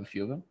studio. We have a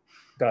few of them.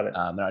 Got it.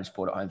 And I just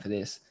brought it home for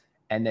this.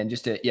 And then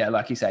just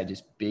like you say,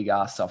 just big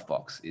ass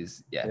softbox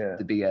is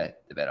the bigger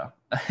the better.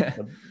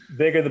 The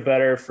bigger the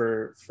better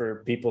for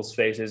people's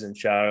faces and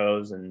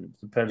shadows, and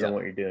depends on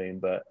what you're doing.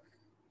 But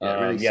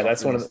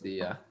that's one of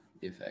the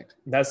effect.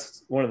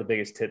 That's one of the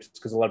biggest tips,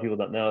 because a lot of people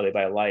don't know. They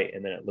buy a light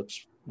and then it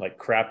looks like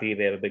crappy.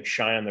 They have a big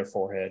shine on their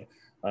forehead.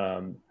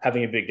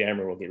 Having a big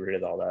diameter will get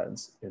rid of all that,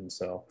 and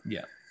so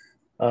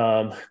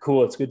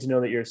cool. It's good to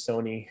know that you're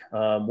Sony.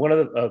 One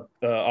of the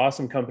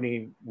awesome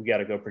company, we got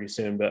to go pretty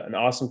soon, but an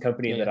awesome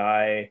company that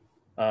I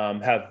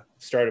have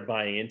started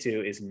buying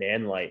into is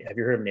Nanlite. Have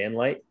you heard of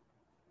Nanlite?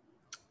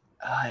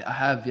 I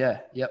have,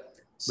 yep. We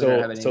don't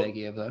have any of their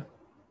gear though.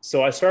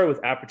 So I started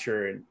with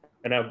Aperture,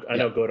 and I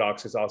know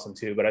Godox is awesome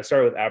too, but I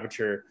started with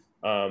Aperture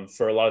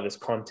for a lot of this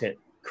content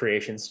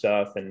creation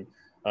stuff, and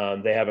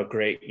they have a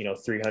great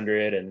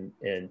 300 and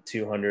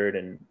 200,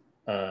 and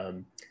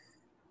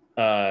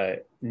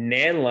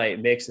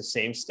Nanlite makes the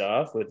same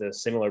stuff with a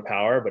similar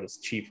power, but it's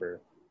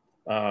cheaper.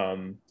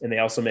 And they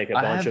also make a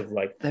bunch of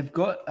like, they've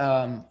got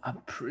I'm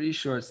pretty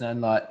sure it's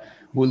Nanlite.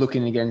 We're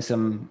looking to get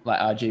some like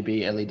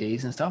RGB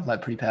LEDs and stuff,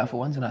 like pretty powerful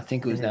ones, and I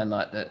think it was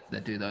Nanlite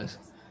that do those.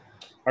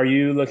 Are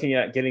you looking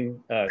at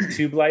getting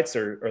tube lights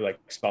or like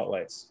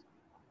spotlights?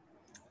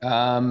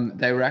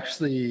 They were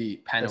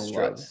actually panel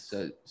lights,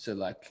 so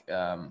like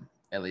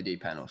LED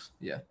panels.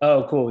 Yeah.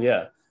 Oh, cool.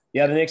 Yeah.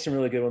 They make some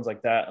really good ones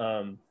like that.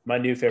 My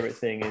new favorite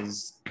thing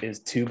is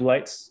tube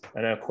lights.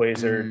 I know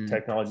Quasar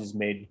Technologies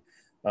made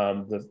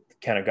the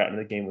kind of got into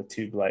the game with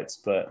tube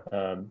lights, but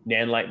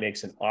Nanlite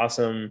makes an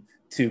awesome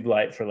tube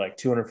light for like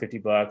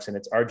 $250, and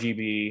it's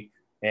RGB,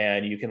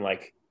 and you can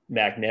like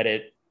magnet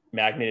it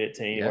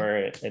to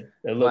anywhere. It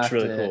looks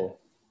really cool.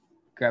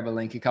 Grab a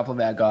link. A couple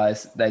of our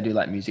guys, they do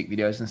like music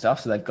videos and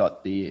stuff, so they've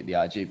got the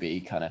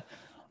RGB kind of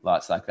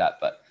lights like that.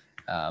 But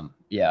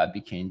I'd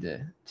be keen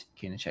to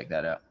check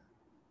that out.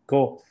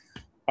 Cool.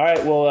 All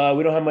right. Well,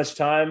 we don't have much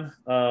time.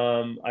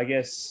 I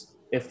guess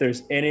if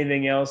there's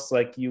anything else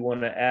like you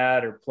want to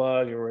add or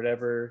plug or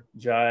whatever,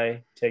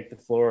 Jai, take the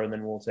floor, and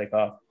then we'll take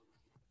off.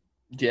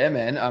 Yeah,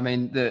 man. I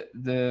mean,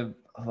 the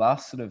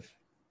last sort of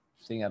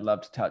thing I'd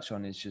love to touch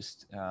on is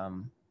just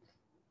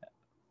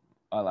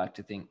I like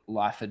to think,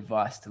 life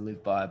advice to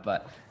live by,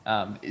 but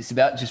it's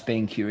about just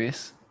being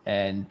curious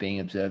and being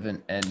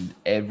observant, and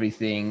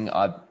everything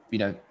I've,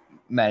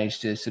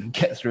 managed to sort of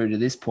get through to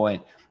this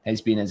point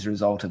has been as a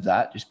result of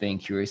that, just being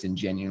curious and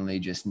genuinely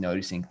just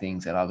noticing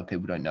things that other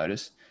people don't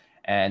notice.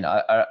 And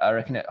I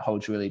reckon it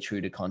holds really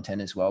true to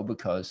content as well,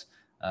 because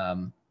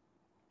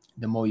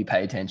the more you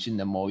pay attention,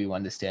 the more you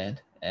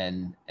understand.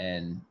 And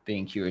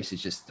being curious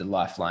is just the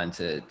lifeline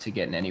to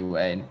getting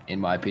anywhere, in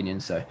my opinion.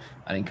 So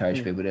I'd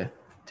encourage people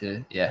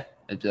to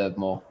observe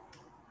more.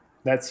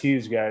 That's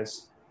huge,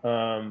 guys.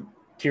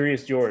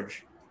 Curious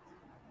George.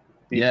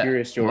 Be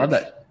Curious George.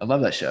 I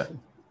love that show.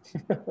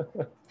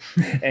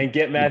 And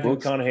get Matthew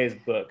McConaughey's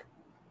book.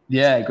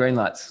 Yeah, Green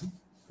Lights.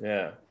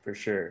 Yeah, for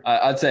sure.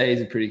 I'd say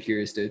he's a pretty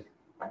curious dude.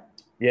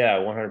 Yeah,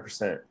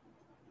 100%.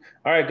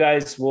 All right,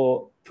 guys.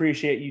 Well,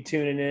 appreciate you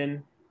tuning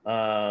in.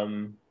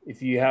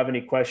 If you have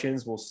any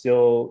questions, we'll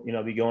still,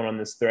 be going on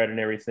this thread and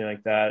everything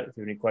like that. If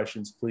you have any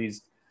questions,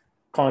 please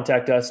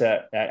contact us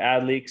at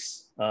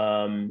AdLeaks.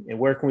 And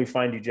where can we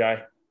find you,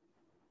 Jai?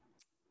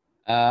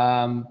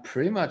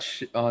 Pretty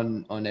much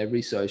on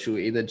every social,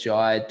 either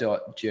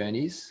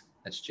jai.journeys,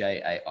 that's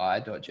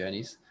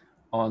JAI.journeys,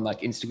 on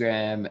like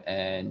Instagram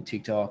and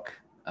TikTok.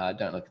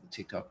 Don't look at the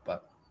TikTok,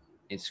 but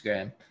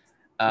Instagram.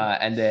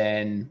 And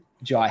then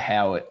Jai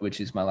Howitt, which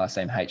is my last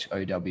name, Howitt,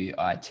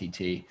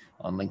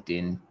 on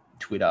LinkedIn,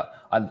 Twitter.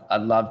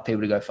 I'd love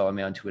people to go follow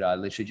me on Twitter. I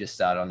literally just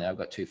started on there. I've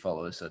got 2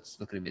 followers, so it's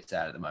looking a bit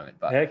sad at the moment.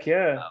 But heck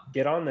yeah,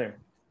 get on there.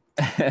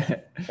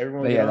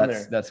 Everyone get on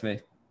there. That's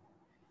me.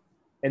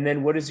 And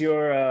then what is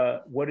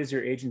your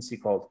agency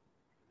called?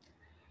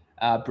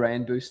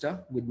 Brand Boostr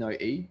with no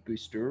E,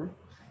 Boostr.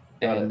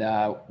 And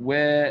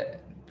we're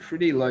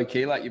pretty low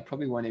key. Like, you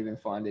probably won't even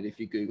find it if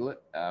you Google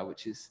it,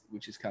 which is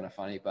kind of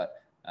funny. But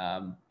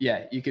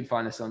you can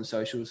find us on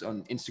socials.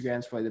 On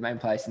Instagram's probably the main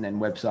place, and then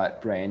website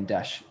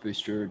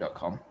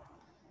brand-boostr.com.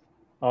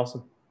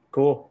 Awesome,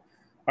 cool.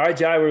 All right,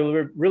 Jai, we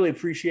really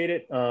appreciate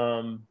it.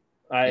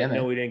 I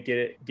know we didn't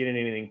get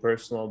anything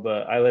personal,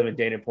 but I live in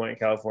Dana Point,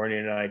 California,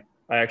 and I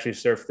actually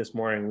surfed this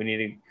morning. We need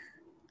to.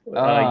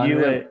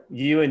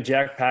 You and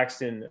Jack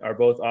Paxton are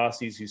both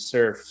Aussies who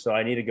surf, so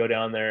I need to go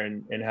down there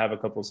and have a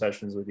couple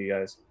sessions with you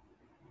guys.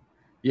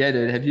 Yeah,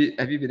 dude. Have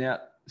you been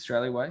out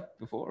Australia way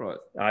before? Or?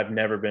 I've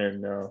never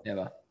been. No.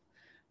 Never.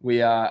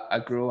 I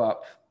grew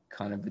up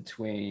kind of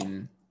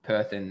between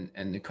Perth and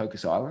the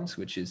Cocos Islands,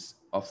 which is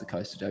off the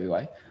coast of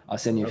WA. I'll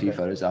send you a few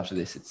photos after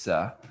this. It's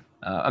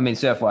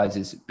surf wise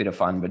is a bit of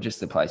fun, but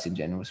just the place in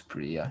general is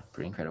pretty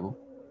incredible.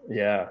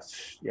 Yeah,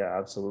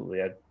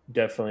 absolutely. I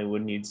definitely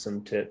would need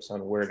some tips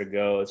on where to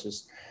go.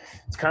 It's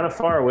kind of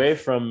far away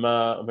from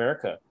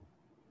America.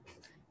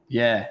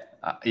 Yeah.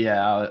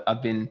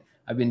 I've been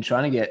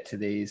trying to get to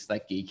these,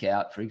 like Geek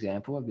Out, for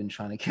example. I've been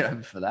trying to get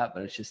over for that,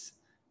 but it's just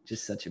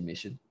such a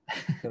mission,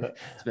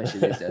 especially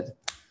these days.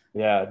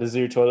 Yeah. Does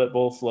your toilet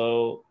bowl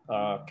flow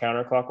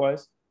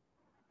counterclockwise?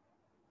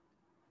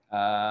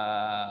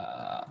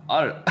 I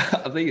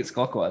think it's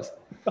clockwise.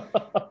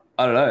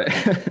 I don't know.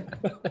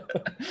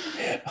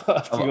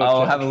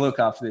 I'll have a look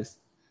after this.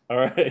 All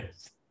right,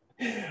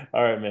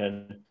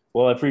 man.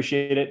 Well, I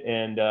appreciate it,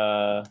 and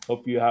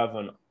hope you have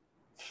an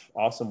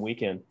awesome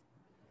weekend.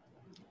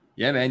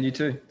 Yeah, man. You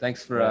too.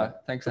 Thanks for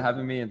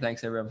having me, and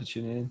thanks everyone for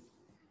tuning in.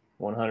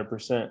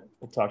 100%.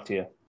 We'll talk to you.